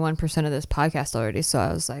 51% of this podcast already. So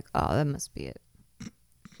I was like, oh, that must be it.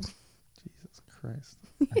 Jesus Christ.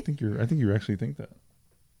 I think you actually think that.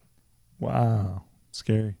 Wow.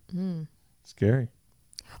 Scary. Scary.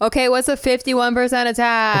 Okay, what's a 51%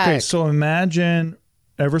 attack? Okay, so imagine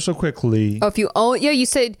ever so quickly. Oh, if you own, you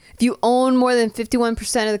said if you own more than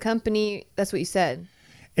 51% of the company, that's what you said.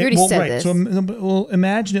 You already said this. So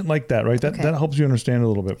imagine it like that, right? That helps you understand it a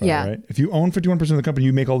little bit better, right? If you own 51% of the company,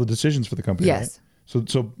 you make all the decisions for the company, yes. Right?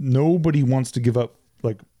 So nobody wants to give up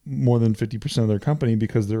like more than 50% of their company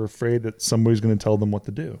because they're afraid that somebody's going to tell them what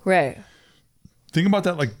to do. Right. Think about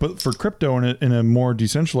that, but for crypto in a more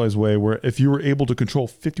decentralized way, where if you were able to control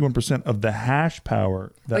 51% of the hash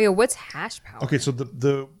power. What's hash power? Okay, so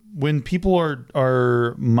the when people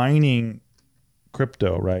are mining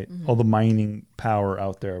crypto, right? Mm-hmm. All the mining power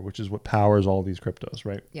out there, which is what powers all these cryptos,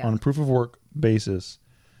 right? Yeah. On a proof of work basis,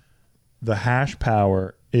 the hash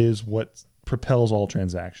power is what propels all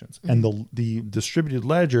transactions, and the distributed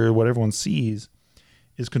ledger, what everyone sees,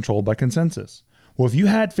 is controlled by consensus. Well, if you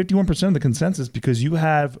had 51% of the consensus because you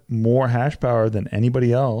have more hash power than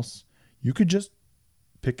anybody else, you could just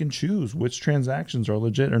pick and choose which transactions are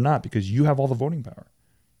legit or not because you have all the voting power.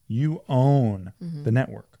 You own the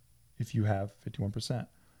network if you have 51%.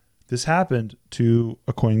 This happened to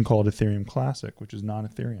a coin called Ethereum Classic, which is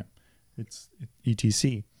non-Ethereum. It's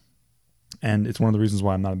ETC. And it's one of the reasons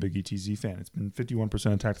why I'm not a big ETC fan. It's been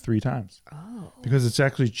 51% attacked 3 times. Oh. Because it's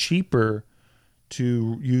actually cheaper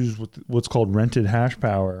to use what's called rented hash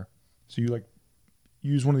power. So you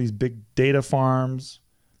use one of these big data farms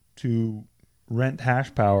to rent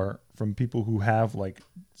hash power from people who have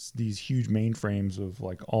these huge mainframes of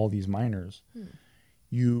all these miners.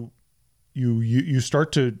 You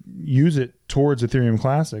start to use it towards Ethereum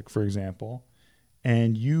Classic, for example,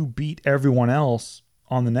 and you beat everyone else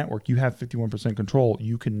on the network, you have 51% control.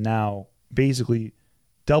 You can now basically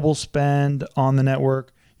double spend on the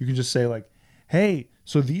network. You can just say like, hey,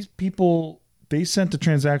 so these people, they sent a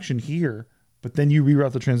transaction here, but then you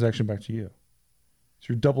reroute the transaction back to you. So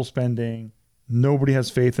you're double spending. Nobody has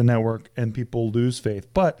faith in the network, and people lose faith.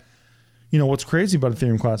 But you know what's crazy about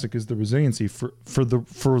Ethereum Classic is the resiliency. For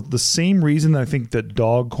the same reason that I think that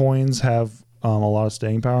dog coins have a lot of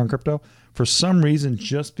staying power in crypto. For some reason,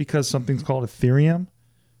 just because something's called Ethereum,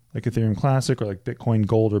 like Ethereum Classic or like Bitcoin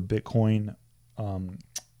Gold or Bitcoin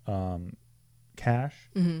Cash,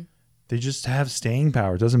 they just have staying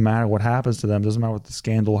power. It doesn't matter what happens to them. It doesn't matter what the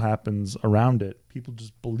scandal happens around it. People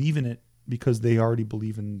just believe in it because they already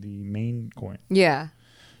believe in the main coin. Yeah.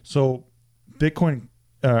 So Ethereum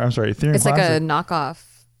It's Classic, like a knockoff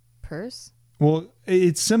purse. Well,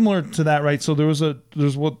 it's similar to that, right? So there's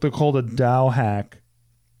what they called a DAO hack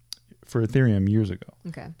for Ethereum years ago.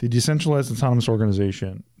 Okay. The decentralized autonomous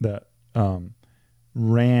organization that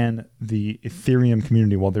ran the Ethereum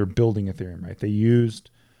community while they were building Ethereum, right? They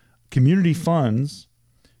used community funds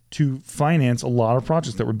to finance a lot of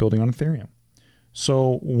projects that were building on Ethereum.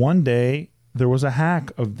 So one day there was a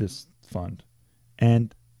hack of this fund,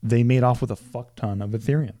 and they made off with a fuck ton of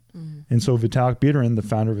Ethereum. And so Vitalik Buterin, the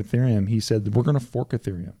founder of Ethereum, he said, we're going to fork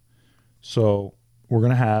Ethereum. So we're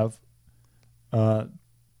going to have an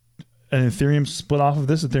Ethereum split off of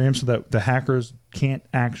this Ethereum so that the hackers can't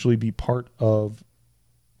actually be part of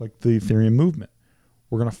like the Ethereum movement.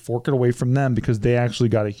 We're going to fork it away from them because they actually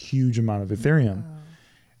got a huge amount of Ethereum.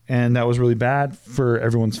 And that was really bad for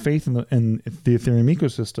everyone's faith in the Ethereum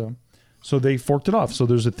ecosystem. So they forked it off. So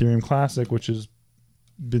there's Ethereum Classic, which has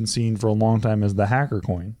been seen for a long time as the hacker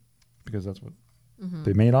coin because that's what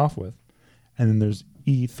they made off with. And then there's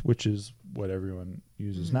ETH, which is what everyone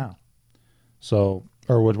uses now. So,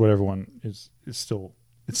 or what everyone is still,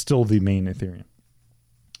 it's still the main Ethereum.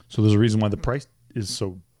 So there's a reason why the price is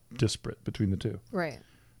so disparate between the two. Right.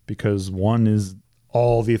 Because one is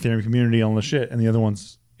all the Ethereum community on the shit, and the other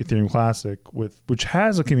one's Ethereum Classic, which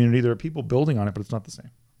has a community. There are people building on it, but it's not the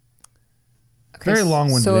same. Okay, Very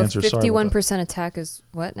long-winded answer. So 51% attack is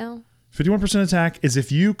what now? 51% attack is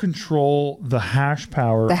if you control the hash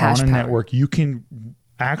power on a network, you can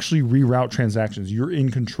actually reroute transactions. You're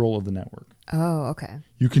in control of the network. Oh, okay.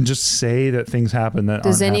 You can just say that things happen that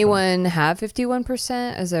Does aren't anyone have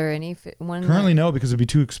 51%? Is there any one? Currently, no, because it'd be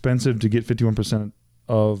too expensive to get 51%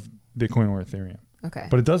 of Bitcoin or Ethereum. Okay.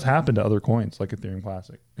 But it does happen to other coins like Ethereum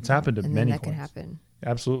Classic. It's happened to many coins. That can happen.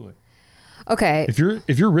 Absolutely. Okay. If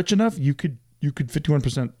you're rich enough, you could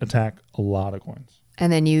 51% attack a lot of coins.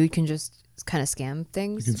 And then you can just kind of scam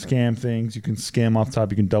things. You can scam things. You can scam off the top.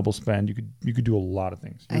 You can double spend. You could do a lot of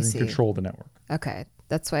things. You're in control of the network. Okay,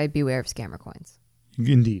 that's why beware of scammer coins.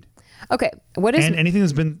 Indeed. Okay, what is anything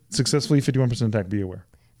that's been successfully 51% attack? Be aware.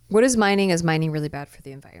 What is mining? Is mining really bad for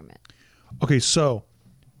the environment? Okay, so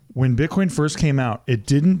when Bitcoin first came out, it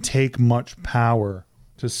didn't take much power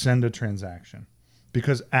to send a transaction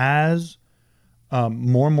because as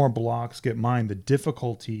more and more blocks get mined, the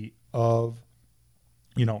difficulty of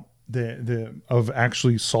of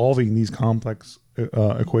actually solving these complex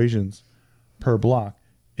equations per block,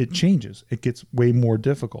 it changes. It gets way more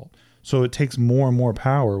difficult. So it takes more and more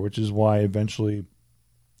power, which is why eventually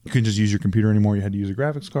you couldn't just use your computer anymore. You had to use a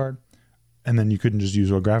graphics card, and then you couldn't just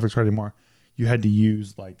use a graphics card anymore. You had to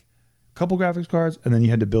use like a couple graphics cards, and then you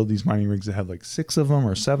had to build these mining rigs that had like 6 of them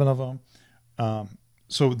or 7 of them.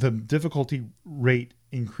 So the difficulty rate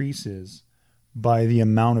increases by the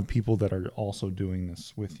amount of people that are also doing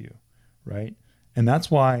this with you, right? And that's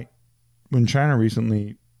why when China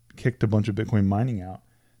recently kicked a bunch of Bitcoin mining out,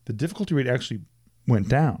 the difficulty rate actually went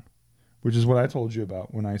down, which is what I told you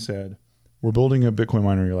about when I said, we're building a Bitcoin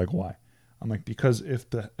miner. You're like, why? I'm like, because if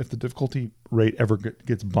the difficulty rate ever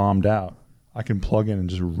gets bombed out, I can plug in and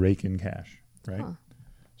just rake in cash, right? Huh.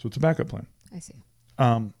 So it's a backup plan. I see.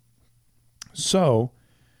 So,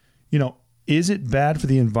 is it bad for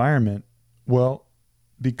the environment? Well,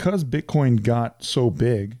 because Bitcoin got so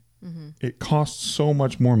big, it costs so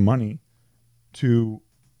much more money to,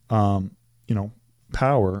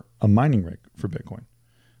 power a mining rig for Bitcoin.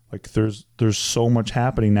 Like there's so much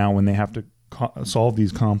happening now when they have to solve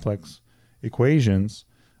these complex equations,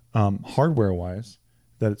 hardware wise,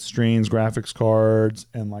 that it strains graphics cards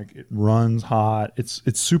and like it runs hot. It's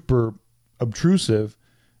super obtrusive.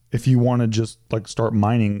 If you want to just like start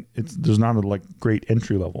mining, there's not a like great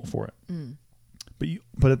entry level for it.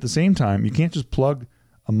 But at the same time, you can't just plug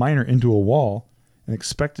a miner into a wall and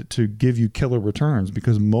expect it to give you killer returns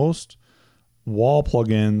because most wall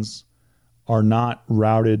plugins are not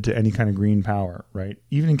routed to any kind of green power, right?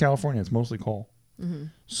 Even in California, it's mostly coal.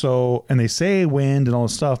 So, and they say wind and all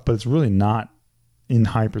this stuff, but it's really not in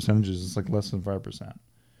high percentages. It's like less than 5%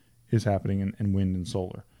 is happening in wind and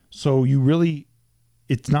solar. So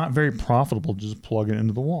it's not very profitable to just plug it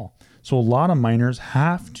into the wall. So a lot of miners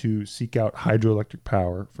have to seek out hydroelectric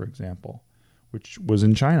power, for example, which was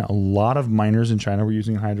in China. A lot of miners in China were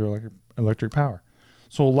using hydroelectric power.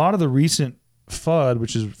 So a lot of the recent FUD,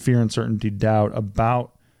 which is fear, uncertainty, doubt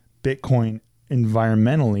about Bitcoin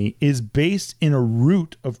environmentally, is based in a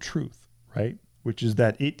root of truth, right? Which is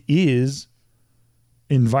that it is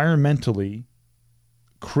environmentally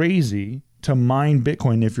crazy to mine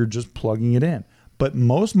Bitcoin if you're just plugging it in. But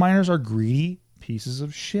most miners are greedy pieces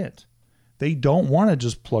of shit. They don't want to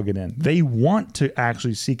just plug it in. They want to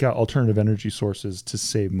actually seek out alternative energy sources to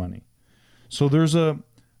save money. So there's a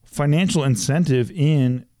financial incentive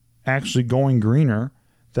in actually going greener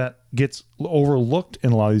that gets overlooked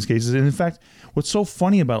in a lot of these cases. And in fact, what's so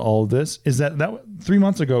funny about all of this is that 3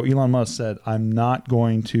 months ago, Elon Musk said, I'm not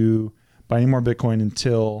going to buy any more Bitcoin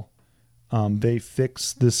until they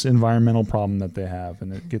fix this environmental problem that they have.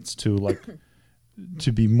 And it gets to like,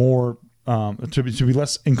 to be more, to be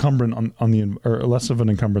less encumbrant on the, or less of an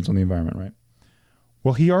encumbrance on the environment, right?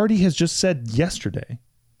 Well, he already has just said yesterday,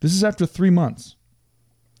 this is after 3 months.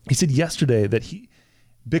 He said yesterday that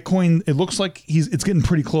Bitcoin, it looks like it's getting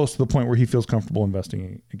pretty close to the point where he feels comfortable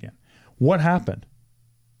investing again. What happened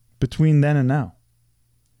between then and now?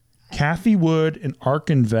 Cathie Wood and ARK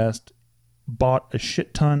Invest bought a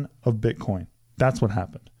shit ton of Bitcoin. That's what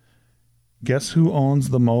happened. Guess who owns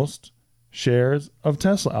the most shares of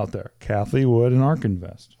Tesla out there? Cathie Wood and ARK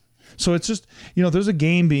Invest. So it's just, there's a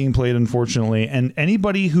game being played, unfortunately, and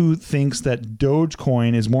anybody who thinks that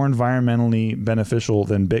Dogecoin is more environmentally beneficial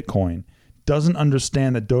than Bitcoin doesn't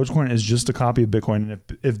understand that Dogecoin is just a copy of Bitcoin. And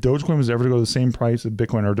if Dogecoin was ever to go to the same price of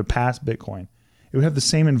Bitcoin or to pass Bitcoin, it would have the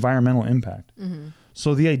same environmental impact. Mm-hmm.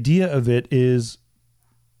 So the idea of it is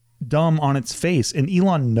dumb on its face. And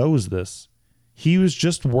Elon knows this. He was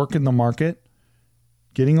just working the market,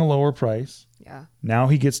 getting a lower price. Yeah. Now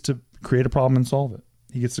he gets to create a problem and solve it.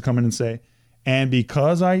 He gets to come in and say, and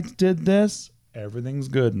because I did this, everything's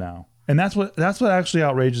good now. And that's what actually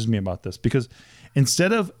outrages me about this, because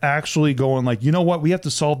instead of actually going like, you know what, we have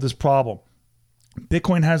to solve this problem.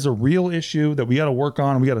 Bitcoin has a real issue that we got to work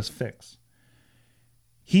on and we got to fix.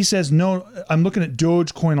 He says, no, I'm looking at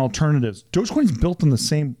Dogecoin alternatives. Dogecoin's built on the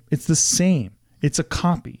same. It's the same. It's a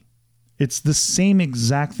copy. It's the same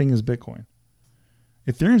exact thing as Bitcoin.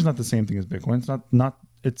 Ethereum's not the same thing as Bitcoin.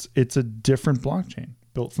 It's it's a different blockchain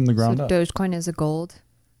built from the ground up. Dogecoin is a gold?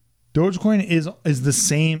 Dogecoin is the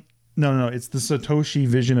same. No. It's the Satoshi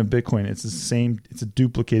vision of Bitcoin. It's the same. It's a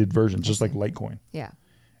duplicated version, just like Litecoin. Yeah.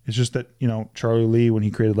 It's just that, Charlie Lee, when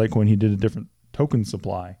he created Litecoin, he did a different token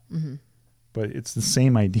supply. Mm-hmm. But it's the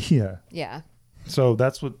same idea. Yeah. So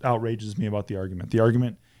that's what outrages me about the argument. The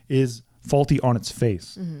argument is faulty on its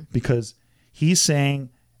face, because he's saying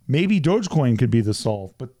maybe Dogecoin could be the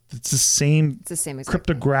solve, but it's the same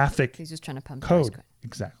cryptographic He's just trying to pump code. Dogecoin.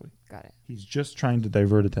 Exactly. Got it. He's just trying to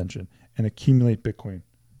divert attention and accumulate Bitcoin.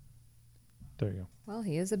 There you go. Well,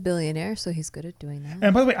 he is a billionaire, so he's good at doing that.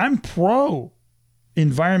 And by the way, I'm pro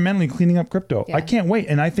environmentally cleaning up crypto. Yeah. I can't wait.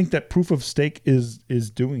 And I think that proof of stake is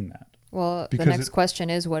doing that. Well, because the next question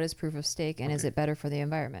is, what is proof of stake, and is it better for the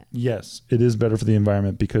environment? Yes, it is better for the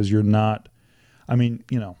environment, because you're not, in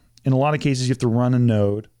a lot of cases you have to run a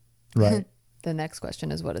node, right? The next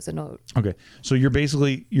question is, what is a node? Okay. So you're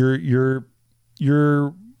basically, you're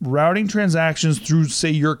routing transactions through, say,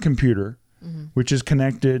 your computer, which is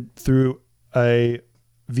connected through a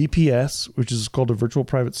VPS, which is called a virtual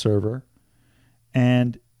private server.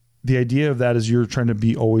 And the idea of that is you're trying to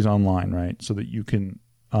be always online, right? So that you can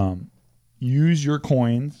use your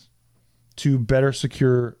coins to better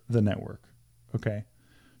secure the network. Okay.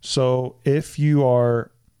 So if you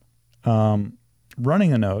are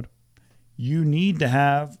running a node, you need to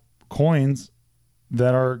have coins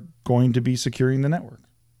that are going to be securing the network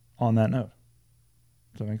on that node.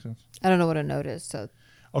 Does that make sense? I don't know what a node is. So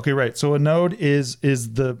okay, right. So a node is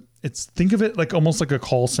think of it like almost like a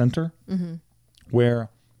call center, where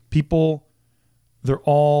people, they're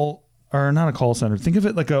all, or not a call center. Think of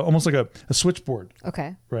it like almost like a switchboard.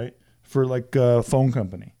 Okay. Right? For like a phone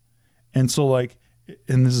company. And so like,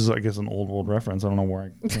 and this is, I guess, an old world reference. I don't know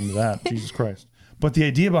where I came to that. Jesus Christ. But the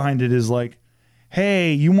idea behind it is like,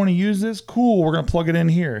 hey, you want to use this? Cool. We're going to plug it in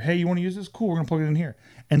here. Hey, you want to use this? Cool. We're going to plug it in here.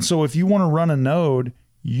 And so if you want to run a node,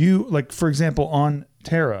 like, for example, on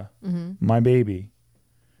Terra, my baby,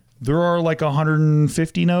 there are like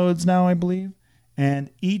 150 nodes now, I believe.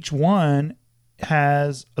 And each one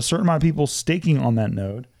has a certain amount of people staking on that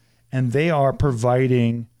node, and they are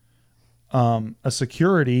providing a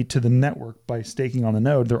security to the network by staking on the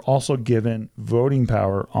node, they're also given voting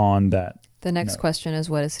power on that. The next node. question is,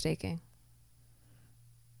 what is staking?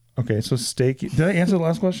 Okay, so staking. Did I answer the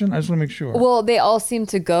last question? I just want to make sure. Well, they all seem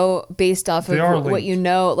to go based off of They are what you linked.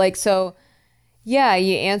 know. Like, so, yeah,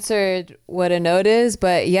 you answered what a node is,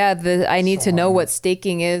 but yeah, I need to know what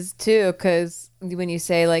staking is too, because when you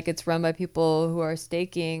say like it's run by people who are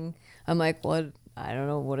staking, I'm like, what? I don't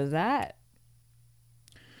know. What is that?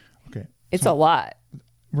 Okay. It's a lot.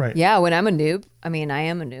 Right. Yeah, when I'm a noob, I mean, I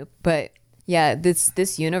am a noob, but yeah,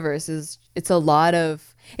 this universe it's a lot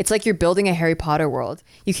of, it's like you're building a Harry Potter world.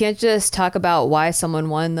 You can't just talk about why someone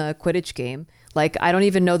won the Quidditch game. Like, I don't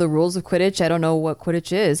even know the rules of Quidditch. I don't know what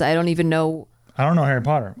Quidditch is. I don't even know. I don't know Harry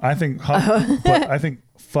Potter. I think, but I think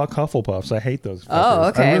fuck Hufflepuffs. I hate those. Oh, fuckers.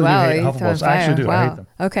 okay. I really Wow. do hate you're throwing Hufflepuffs. I actually fire. do. Wow. I hate them.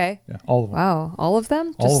 Okay. Yeah, all of them. Wow. All of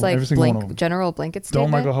them? All Just of them, like every single one of them. general blanket Don't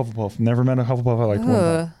statement? like a Hufflepuff. Never met a Hufflepuff I liked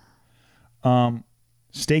one time.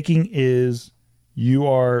 Staking is you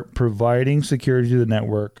are providing security to the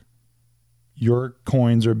network. Your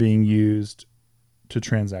coins are being used to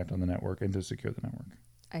transact on the network and to secure the network.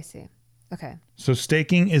 I see. Okay. So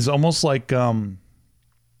staking is almost like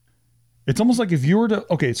it's almost like if you were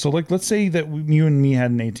to so like let's say that you and me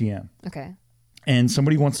had an ATM Okay. and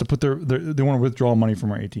somebody wants to put they want to withdraw money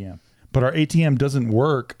from our ATM, but our ATM doesn't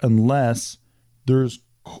work unless there's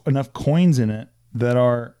enough coins in it that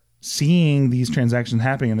are seeing these transactions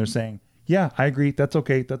happening and they're saying, yeah, I agree, that's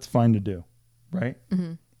okay, that's fine to do, right?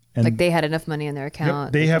 Mm-hmm. And Like they had enough money in their yep,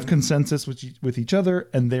 account. they have consensus with each other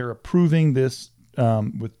and they're approving this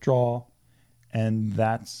withdrawal, and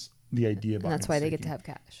that's the idea behind and that's why they get staking. to have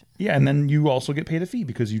cash. Yeah, and then you also get paid a fee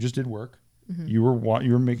because you just did work. You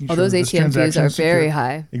were making Oh, sure those this ATM fees transaction are is secure. very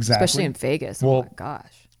high. Exactly. Especially in Vegas. Well, Oh my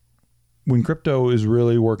gosh. When crypto is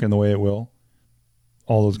really working the way it will,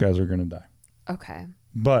 all those guys are going to die. Okay.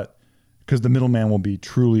 But because the middleman will be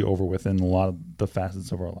truly over within a lot of the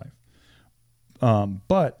facets of our life.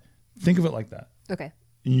 But think of it like that. Okay.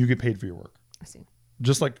 And you get paid for your work. I see.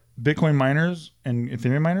 Just like Bitcoin miners and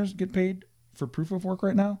Ethereum miners get paid for proof of work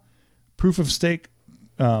right now, proof of stake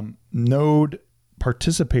node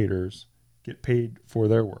participators get paid for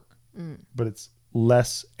their work. But it's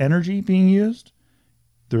less energy being used.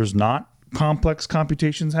 There's not complex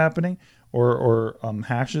computations happening or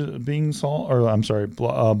hashes being solved, or I'm sorry,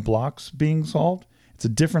 blocks being solved. It's a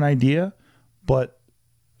different idea, but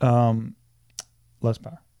less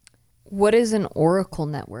power. What is an Oracle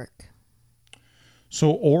network?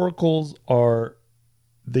 So oracles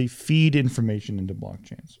they feed information into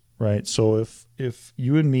blockchains, right? So if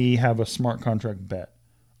you and me have a smart contract bet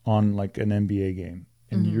on like an NBA game,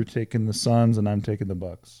 and you're taking the Suns and I'm taking the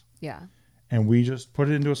Bucks, Yeah. and we just put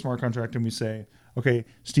it into a smart contract and we say, okay,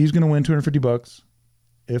 Steve's going to win $250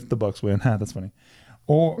 if the Bucks win. That's funny.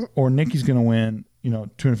 Or Nikki's going to win,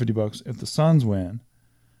 $250 if the Suns win.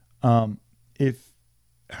 How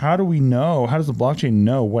do we know? How does the blockchain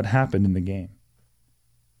know what happened in the game?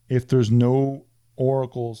 If there's no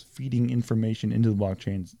oracles feeding information into the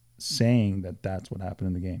blockchain saying that that's what happened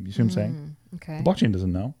in the game. You see what I'm saying? Okay. The blockchain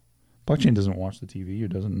doesn't know. Blockchain doesn't watch the TV or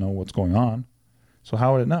doesn't know what's going on. So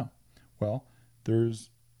how would it know? Well, there's,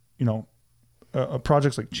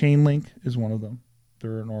 projects like Chainlink is one of them.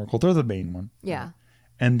 They're an oracle. They're the main one. Yeah.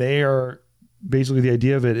 And they are basically, the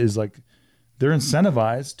idea of it is like they're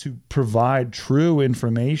incentivized to provide true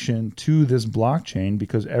information to this blockchain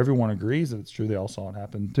because everyone agrees that it's true. They all saw it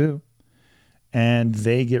happen too. And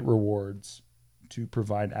they get rewards to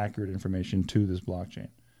provide accurate information to this blockchain.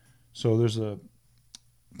 So there's a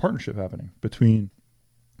partnership happening between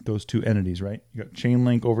those two entities, right? You got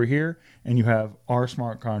Chainlink over here, and you have our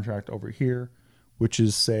smart contract over here, which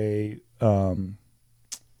is it's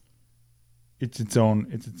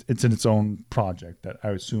in its own project that I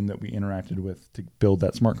assume that we interacted with to build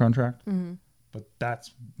that smart contract. Mm-hmm. But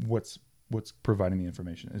that's what's providing the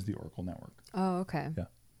information is the Oracle network. Oh, okay. Yeah.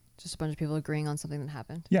 Just a bunch of people agreeing on something that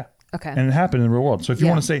happened. Yeah. Okay. And it happened in the real world. So if you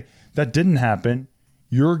Yeah. want to say that didn't happen,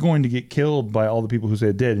 you're going to get killed by all the people who say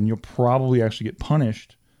it did, and you'll probably actually get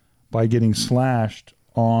punished by getting slashed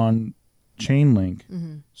on Chainlink.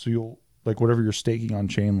 Mm-hmm. So you'll, like whatever you're staking on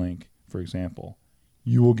Chainlink, for example,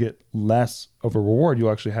 you will get less of a reward.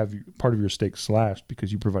 You'll actually have part of your stake slashed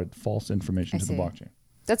because you provided false information to the blockchain.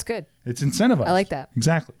 That's good. It's incentivized. I like that.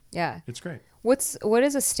 Exactly. Yeah. It's great. What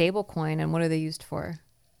is a stable coin and what are they used for?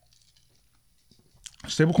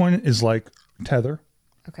 Stablecoin is like Tether.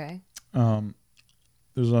 Okay.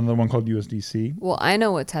 There's another one called USDC. Well, I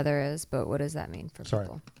know what Tether is, but what does that mean for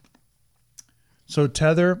people? So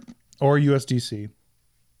Tether or USDC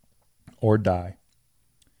or DAI,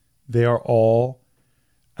 they are all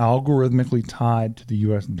algorithmically tied to the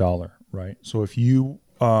US dollar, right? So if you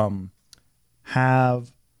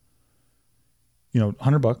have,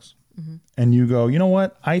 $100 and you go, you know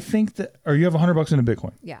what? I think that, or you have $100 in a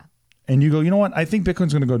Bitcoin. Yeah. And you go, you know what? I think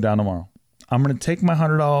Bitcoin's going to go down tomorrow. I'm going to take my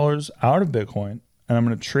 $100 out of Bitcoin and I'm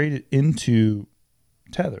going to trade it into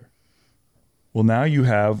Tether. Well, now you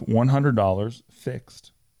have $100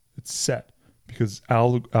 fixed. It's set because it's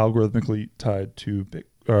algorithmically tied to the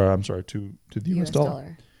US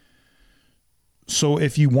dollar. So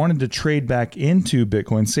if you wanted to trade back into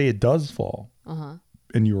Bitcoin, say it does fall,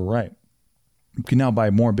 and you were right, you can now buy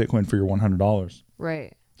more Bitcoin for your $100.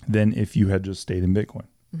 Right. Than if you had just stayed in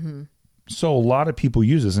Bitcoin. So a lot of people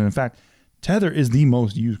use this. And in fact, Tether is the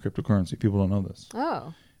most used cryptocurrency. People don't know this.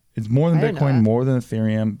 Oh. It's more than Bitcoin, more than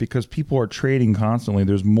Ethereum, because people are trading constantly.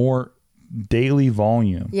 There's more daily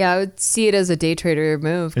volume. Yeah, I would see it as a day trader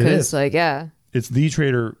move because, it's the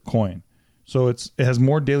trader coin. So it has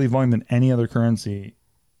more daily volume than any other currency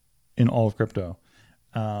in all of crypto.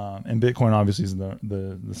 And Bitcoin obviously is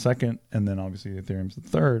the second, and then obviously Ethereum's the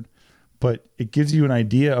third. But it gives you an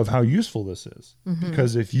idea of how useful this is.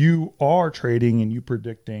 Because if you are trading and you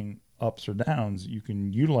predicting ups or downs, you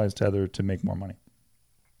can utilize Tether to make more money.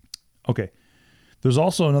 Okay. There's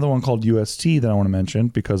also another one called UST that I want to mention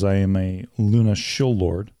because I am a Luna shill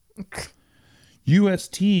lord.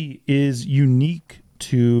 UST is unique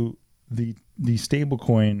to the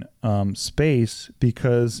stablecoin space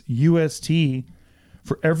because UST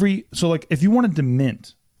if you wanted to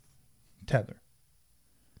mint Tether,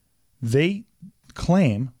 they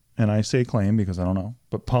claim, and I say claim because I don't know,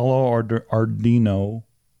 but Paulo Ardino,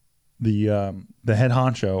 the head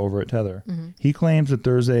honcho over at Tether, he claims that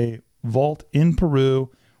there's a vault in Peru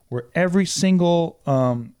where every single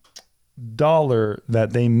dollar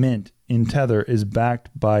that they mint in Tether is backed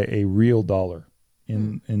by a real dollar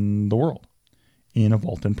in the world, in a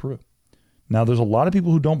vault in Peru. Now, there's a lot of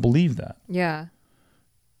people who don't believe that. Yeah.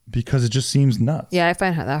 Because it just seems nuts. Yeah, I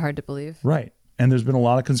find that hard to believe. Right. And there's been a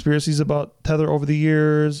lot of conspiracies about Tether over the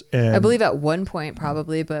years. And I believe at one point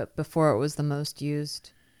probably, but before it was the most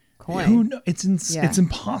used coin. Who knows? It's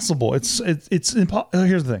impossible. Here's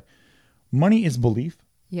the thing. Money is belief.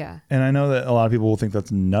 Yeah. And I know that a lot of people will think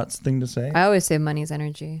that's a nuts thing to say. I always say money's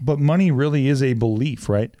energy. But money really is a belief,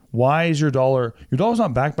 right? Why is your dollar's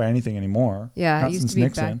not backed by anything anymore? Yeah, it used to be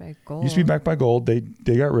backed by gold. It used to be backed by gold. They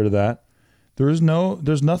got rid of that. There's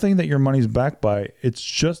nothing that your money's backed by. It's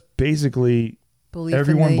just basically belief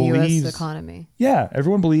everyone in the believes US economy. Yeah,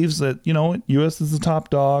 everyone believes that, US is the top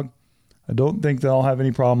dog. I don't think they'll have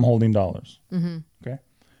any problem holding dollars. Okay?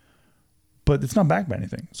 But it's not backed by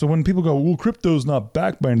anything. So when people go, well, crypto's not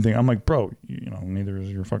backed by anything, I'm like, bro, neither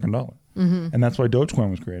is your fucking dollar. And that's why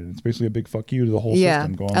Dogecoin was created. It's basically a big fuck you to the whole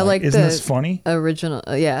system. Going, I like isn't this funny? Original,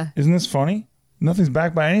 yeah. Isn't this funny? Nothing's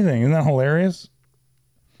backed by anything. Isn't that hilarious?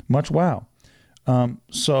 Much wow.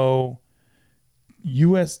 So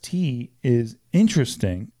UST is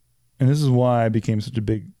interesting, and this is why I became such a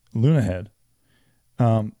big Luna head.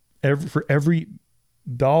 For every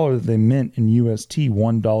dollar that they mint in UST,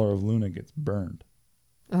 $1 of Luna gets burned.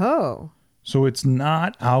 Oh. So it's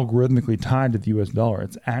not algorithmically tied to the US dollar.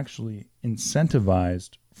 It's actually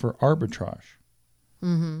incentivized for arbitrage.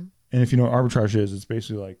 And if you know what arbitrage is, it's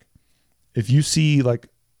basically like if you see like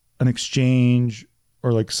an exchange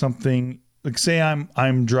or like something, like say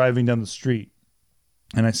I'm driving down the street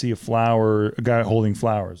and I see a guy holding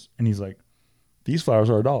flowers, and he's like, these flowers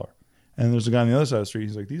are $1. And there's a guy on the other side of the street,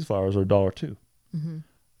 he's like, these flowers are $1 too.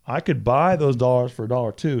 I could buy those dollars for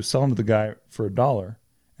 $1 too, sell them to the guy for $1,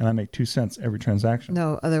 and I make 2 cents every transaction.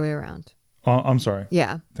 No, other way around. I'm sorry.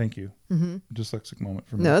 Yeah. Thank you. Dyslexic moment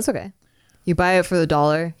for me. No, it's okay. You buy it for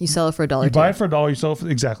 $1, you sell it for $1. You buy it for $1, you sell it for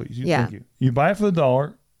exactly. Yeah. Thank you. You buy it for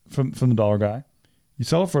 $1 from the dollar guy, you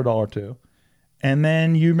sell it for $1 too, and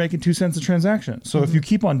then you're making 2 cents a transaction. So if you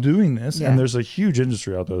keep on doing this, and there's a huge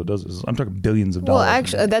industry out there that does this, I'm talking billions of dollars. Well,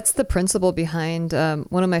 actually, that's the principle behind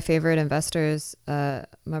one of my favorite investors, Maharishi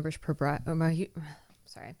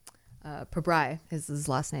Pabrai is his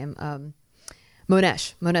last name,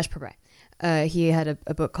 Monesh Pabrai. He had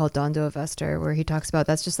a book called Dondo Investor where he talks about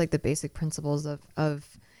that's just like the basic principles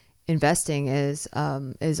of investing is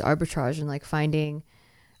arbitrage and like finding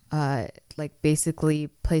like basically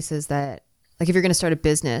places that, like if you're going to start a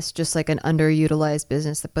business, just like an underutilized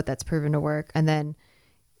business, but that's proven to work. And then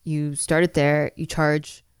you start it there, you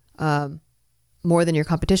charge more than your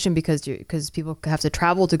competition because people have to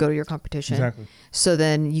travel to go to your competition. Exactly. So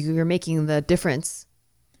then you're making the difference.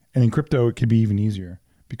 And in crypto, it could be even easier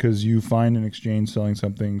because you find an exchange selling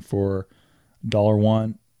something for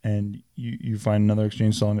 $1 and you find another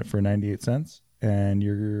exchange selling it for 98 cents and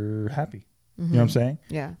you're happy. You know what I'm saying?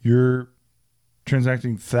 Yeah.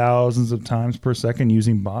 transacting thousands of times per second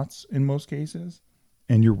using bots in most cases,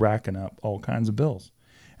 and you're racking up all kinds of bills.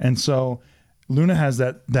 And so Luna has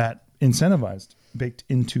that incentivized baked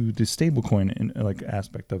into the stablecoin like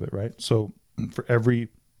aspect of it, right? So for every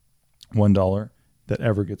 $1 that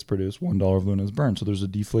ever gets produced, $1 of Luna is burned. So there's a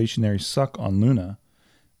deflationary suck on Luna,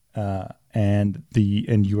 and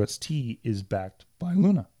UST is backed by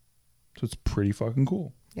Luna. So it's pretty fucking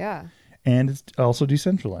cool. Yeah. And it's also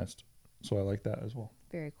decentralized. So I like that as well.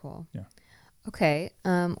 Very cool. Yeah. Okay.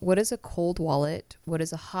 What is a cold wallet? What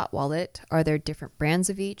is a hot wallet? Are there different brands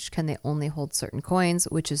of each? Can they only hold certain coins?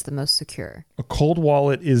 Which is the most secure? A cold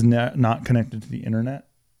wallet is not connected to the internet.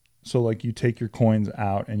 So like you take your coins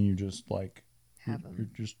out and you just like, you're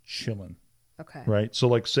just chilling. Okay. Right. So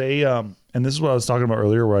like say, and this is what I was talking about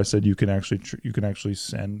earlier, where I said you can actually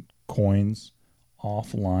send coins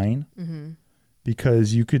offline,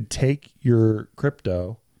 because you could take your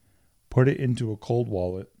crypto, put it into a cold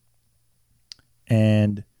wallet,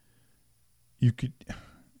 and you could,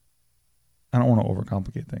 I don't want to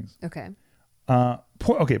overcomplicate things. Okay.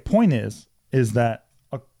 Point is that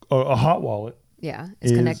a hot wallet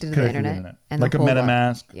is connected to the internet. And like a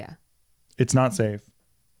MetaMask. Yeah. It's not safe.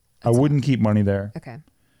 I wouldn't keep money there. Okay.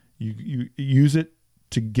 You use it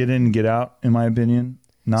to get in and get out, in my opinion.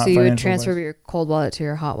 Not so you would financial transfer advice. your cold wallet to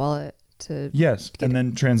your hot wallet to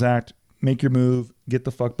then transact, make your move, get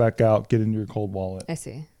the fuck back out, get into your cold wallet. I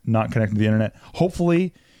see. Not connected to the internet.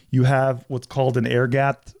 Hopefully you have what's called an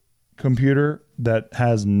air-gapped computer that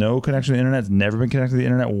has no connection to the internet. It's never been connected to the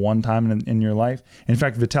internet one time in your life. In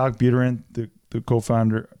fact, Vitalik Buterin, the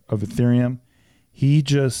co-founder of Ethereum, he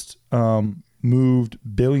just moved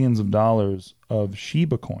billions of dollars of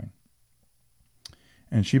Shiba coin.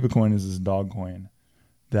 And Shiba coin is this dog coin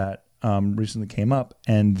that recently came up,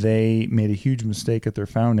 and they made a huge mistake at their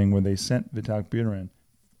founding where they sent Vitalik Buterin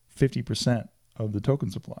 50% of the token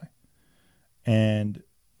supply, and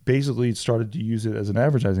basically started to use it as an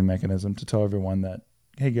advertising mechanism to tell everyone that,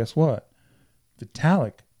 hey, guess what?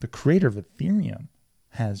 Vitalik, the creator of Ethereum,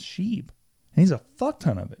 has SHIB, and he's a fuck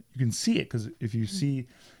ton of it. You can see it because if you see,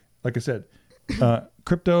 like I said,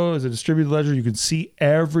 crypto is a distributed ledger. You can see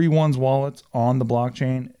everyone's wallets on the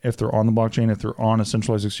blockchain. If they're on the blockchain, if they're on a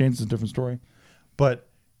centralized exchange, it's a different story. But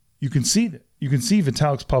you can see that. You can see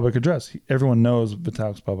Vitalik's public address. Everyone knows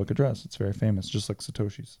Vitalik's public address. It's very famous, just like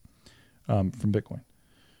Satoshi's from Bitcoin.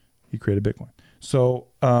 He created Bitcoin. So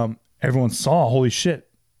everyone saw, holy shit,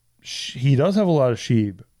 he does have a lot of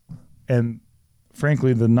SHIB. And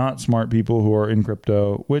frankly, the not smart people who are in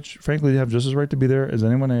crypto, which frankly have just as right to be there as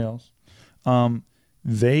anyone else,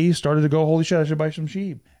 they started to go, holy shit, I should buy some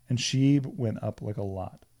SHIB. And SHIB went up like a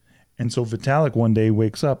lot. And so Vitalik one day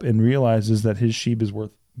wakes up and realizes that his SHIB is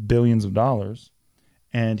worth billions of dollars.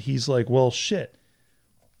 And he's like, well, shit.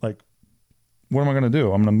 Like, what am I going to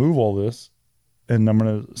do? I'm going to move all this and I'm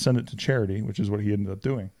going to send it to charity, which is what he ended up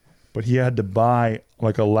doing. But he had to buy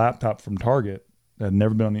like a laptop from Target that had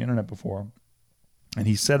never been on the internet before. And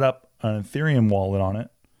he set up an Ethereum wallet on it.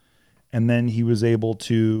 And then he was able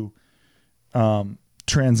to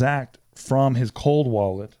transact from his cold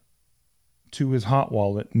wallet to his hot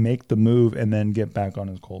wallet, make the move, and then get back on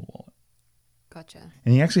his cold wallet. Gotcha.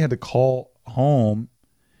 And he actually had to call home.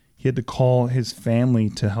 He had to call his family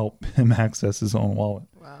to help him access his own wallet.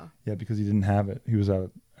 Wow. Yeah, because he didn't have it. He was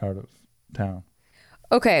out of town.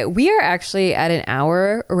 Okay, we are actually at an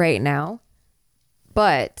hour right now,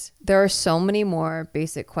 but there are so many more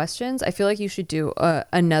basic questions. I feel like you should do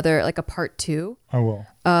another, like a part 2. I will.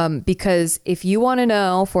 Because if you want to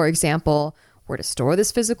know, for example, where to store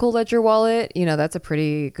this physical ledger wallet, that's a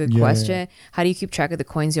pretty good question. Yeah. How do you keep track of the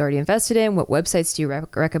coins you already invested in? What websites do you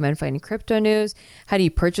recommend finding crypto news? How do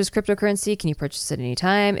you purchase cryptocurrency? Can you purchase it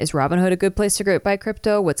anytime? Is Robinhood a good place to buy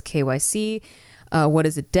crypto? What's KYC? What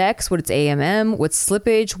is a DEX? What is AMM? What's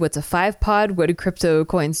slippage? What's a 5-pod? What do crypto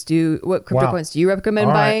coins do? What crypto coins do you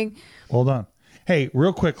recommend buying? Well done. Hey,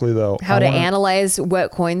 real quickly though, how to analyze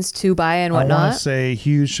what coins to buy and whatnot. I want to say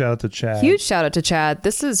huge shout out to Chad. Huge shout out to Chad.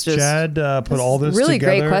 This is just Chad put all this really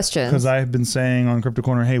together great questions. Because I have been saying on Crypto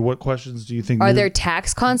Corner, hey, what questions do you think? Are there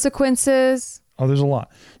tax consequences? Oh, there's a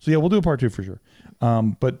lot. So yeah, we'll do a part 2 for sure.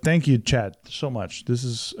 But thank you, Chad, so much. This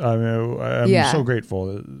is I'm so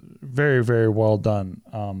grateful. Very, very well done.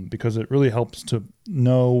 Because it really helps to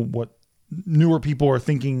know what newer people are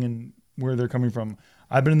thinking and where they're coming from.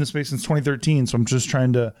 I've been in this space since 2013, so I'm just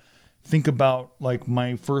trying to think about like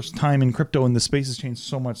my first time in crypto, and the space has changed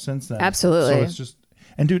so much since then. Absolutely. So it's just,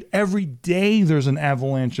 and dude, every day there's an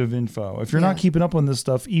avalanche of info. If you're not keeping up on this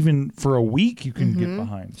stuff, even for a week, you can get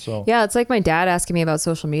behind. So yeah, it's like my dad asking me about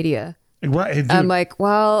social media. Right, dude. I'm like,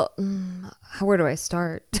 well, where do I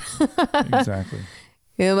start? Exactly.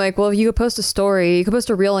 And I'm like, well, you could post a story. You could post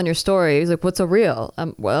a reel on your story. He's like, what's a reel?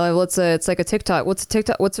 Well, it's like a TikTok. What's a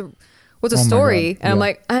TikTok? What's a story? And I'm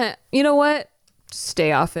like, you know what?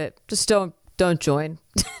 Stay off it. Just don't join.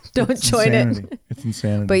 Don't join it. It's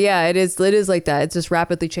insanity. But yeah, it is like that. It's just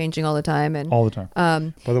rapidly changing all the time. And all the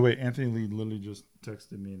time. By the way, Anthony Lee literally just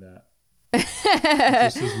texted me that. It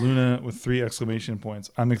just says Luna with 3 exclamation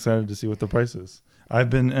points. I'm excited to see what the price is. I've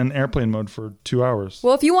been in airplane mode for 2 hours.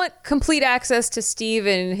 Well, if you want complete access to Steve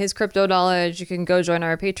and his crypto knowledge, you can go join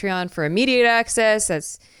our Patreon for immediate access.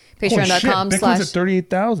 That's patreon.com/. Bitcoin's at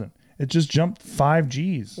 38,000. It just jumped 5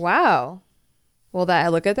 G's. Wow. Well,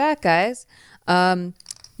 look at that, guys.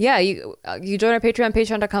 Yeah, you join our Patreon,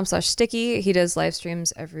 patreon.com/sticky. He does live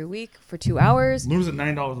streams every week for 2 hours. Luna's at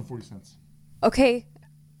 $9.40. Okay.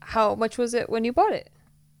 How much was it when you bought it?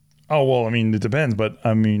 Oh, well, I mean, it depends. But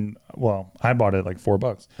I mean, well, I bought it at like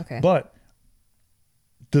 $4. Okay. But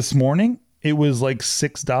this morning, it was like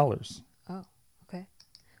 $6. Oh, okay.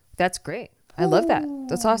 That's great. I love that.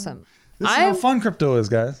 That's awesome. This is how fun crypto is,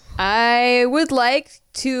 guys. I would like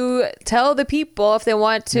to tell the people, if they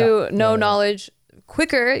want to know knowledge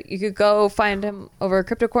quicker, you could go find him over at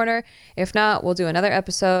Crypto Corner. If not, we'll do another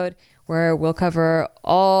episode where we'll cover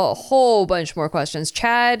a whole bunch more questions.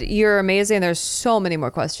 Chad, you're amazing. There's so many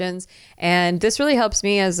more questions. And this really helps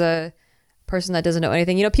me as a person that doesn't know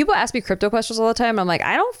anything. You know, people ask me crypto questions all the time. And I'm like,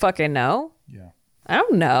 I don't fucking know. Yeah. I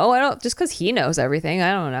don't know. Just because he knows everything,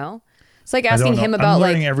 I don't know. It's like asking him about I'm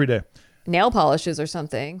learning every day. Nail polishes or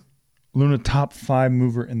something. Luna, top 5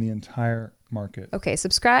 mover in the entire market. Okay,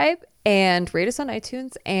 subscribe and rate us on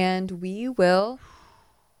iTunes, and we will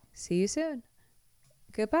see you soon.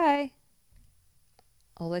 Goodbye.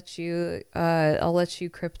 I'll let you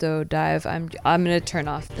crypto dive. I'm gonna turn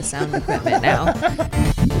off the sound equipment now.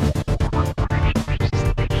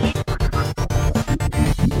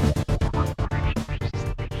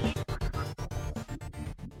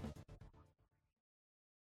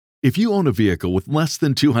 If you own a vehicle with less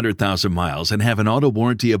than 200,000 miles and have an auto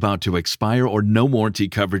warranty about to expire or no warranty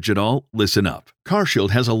coverage at all, listen up. CarShield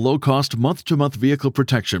has a low-cost month-to-month vehicle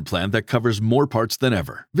protection plan that covers more parts than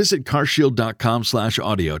ever. Visit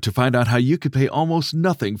carshield.com/audio to find out how you could pay almost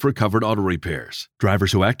nothing for covered auto repairs.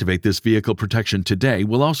 Drivers who activate this vehicle protection today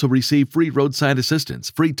will also receive free roadside assistance,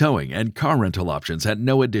 free towing, and car rental options at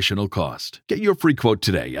no additional cost. Get your free quote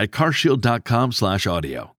today at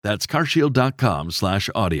carshield.com/audio. That's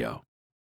carshield.com/audio.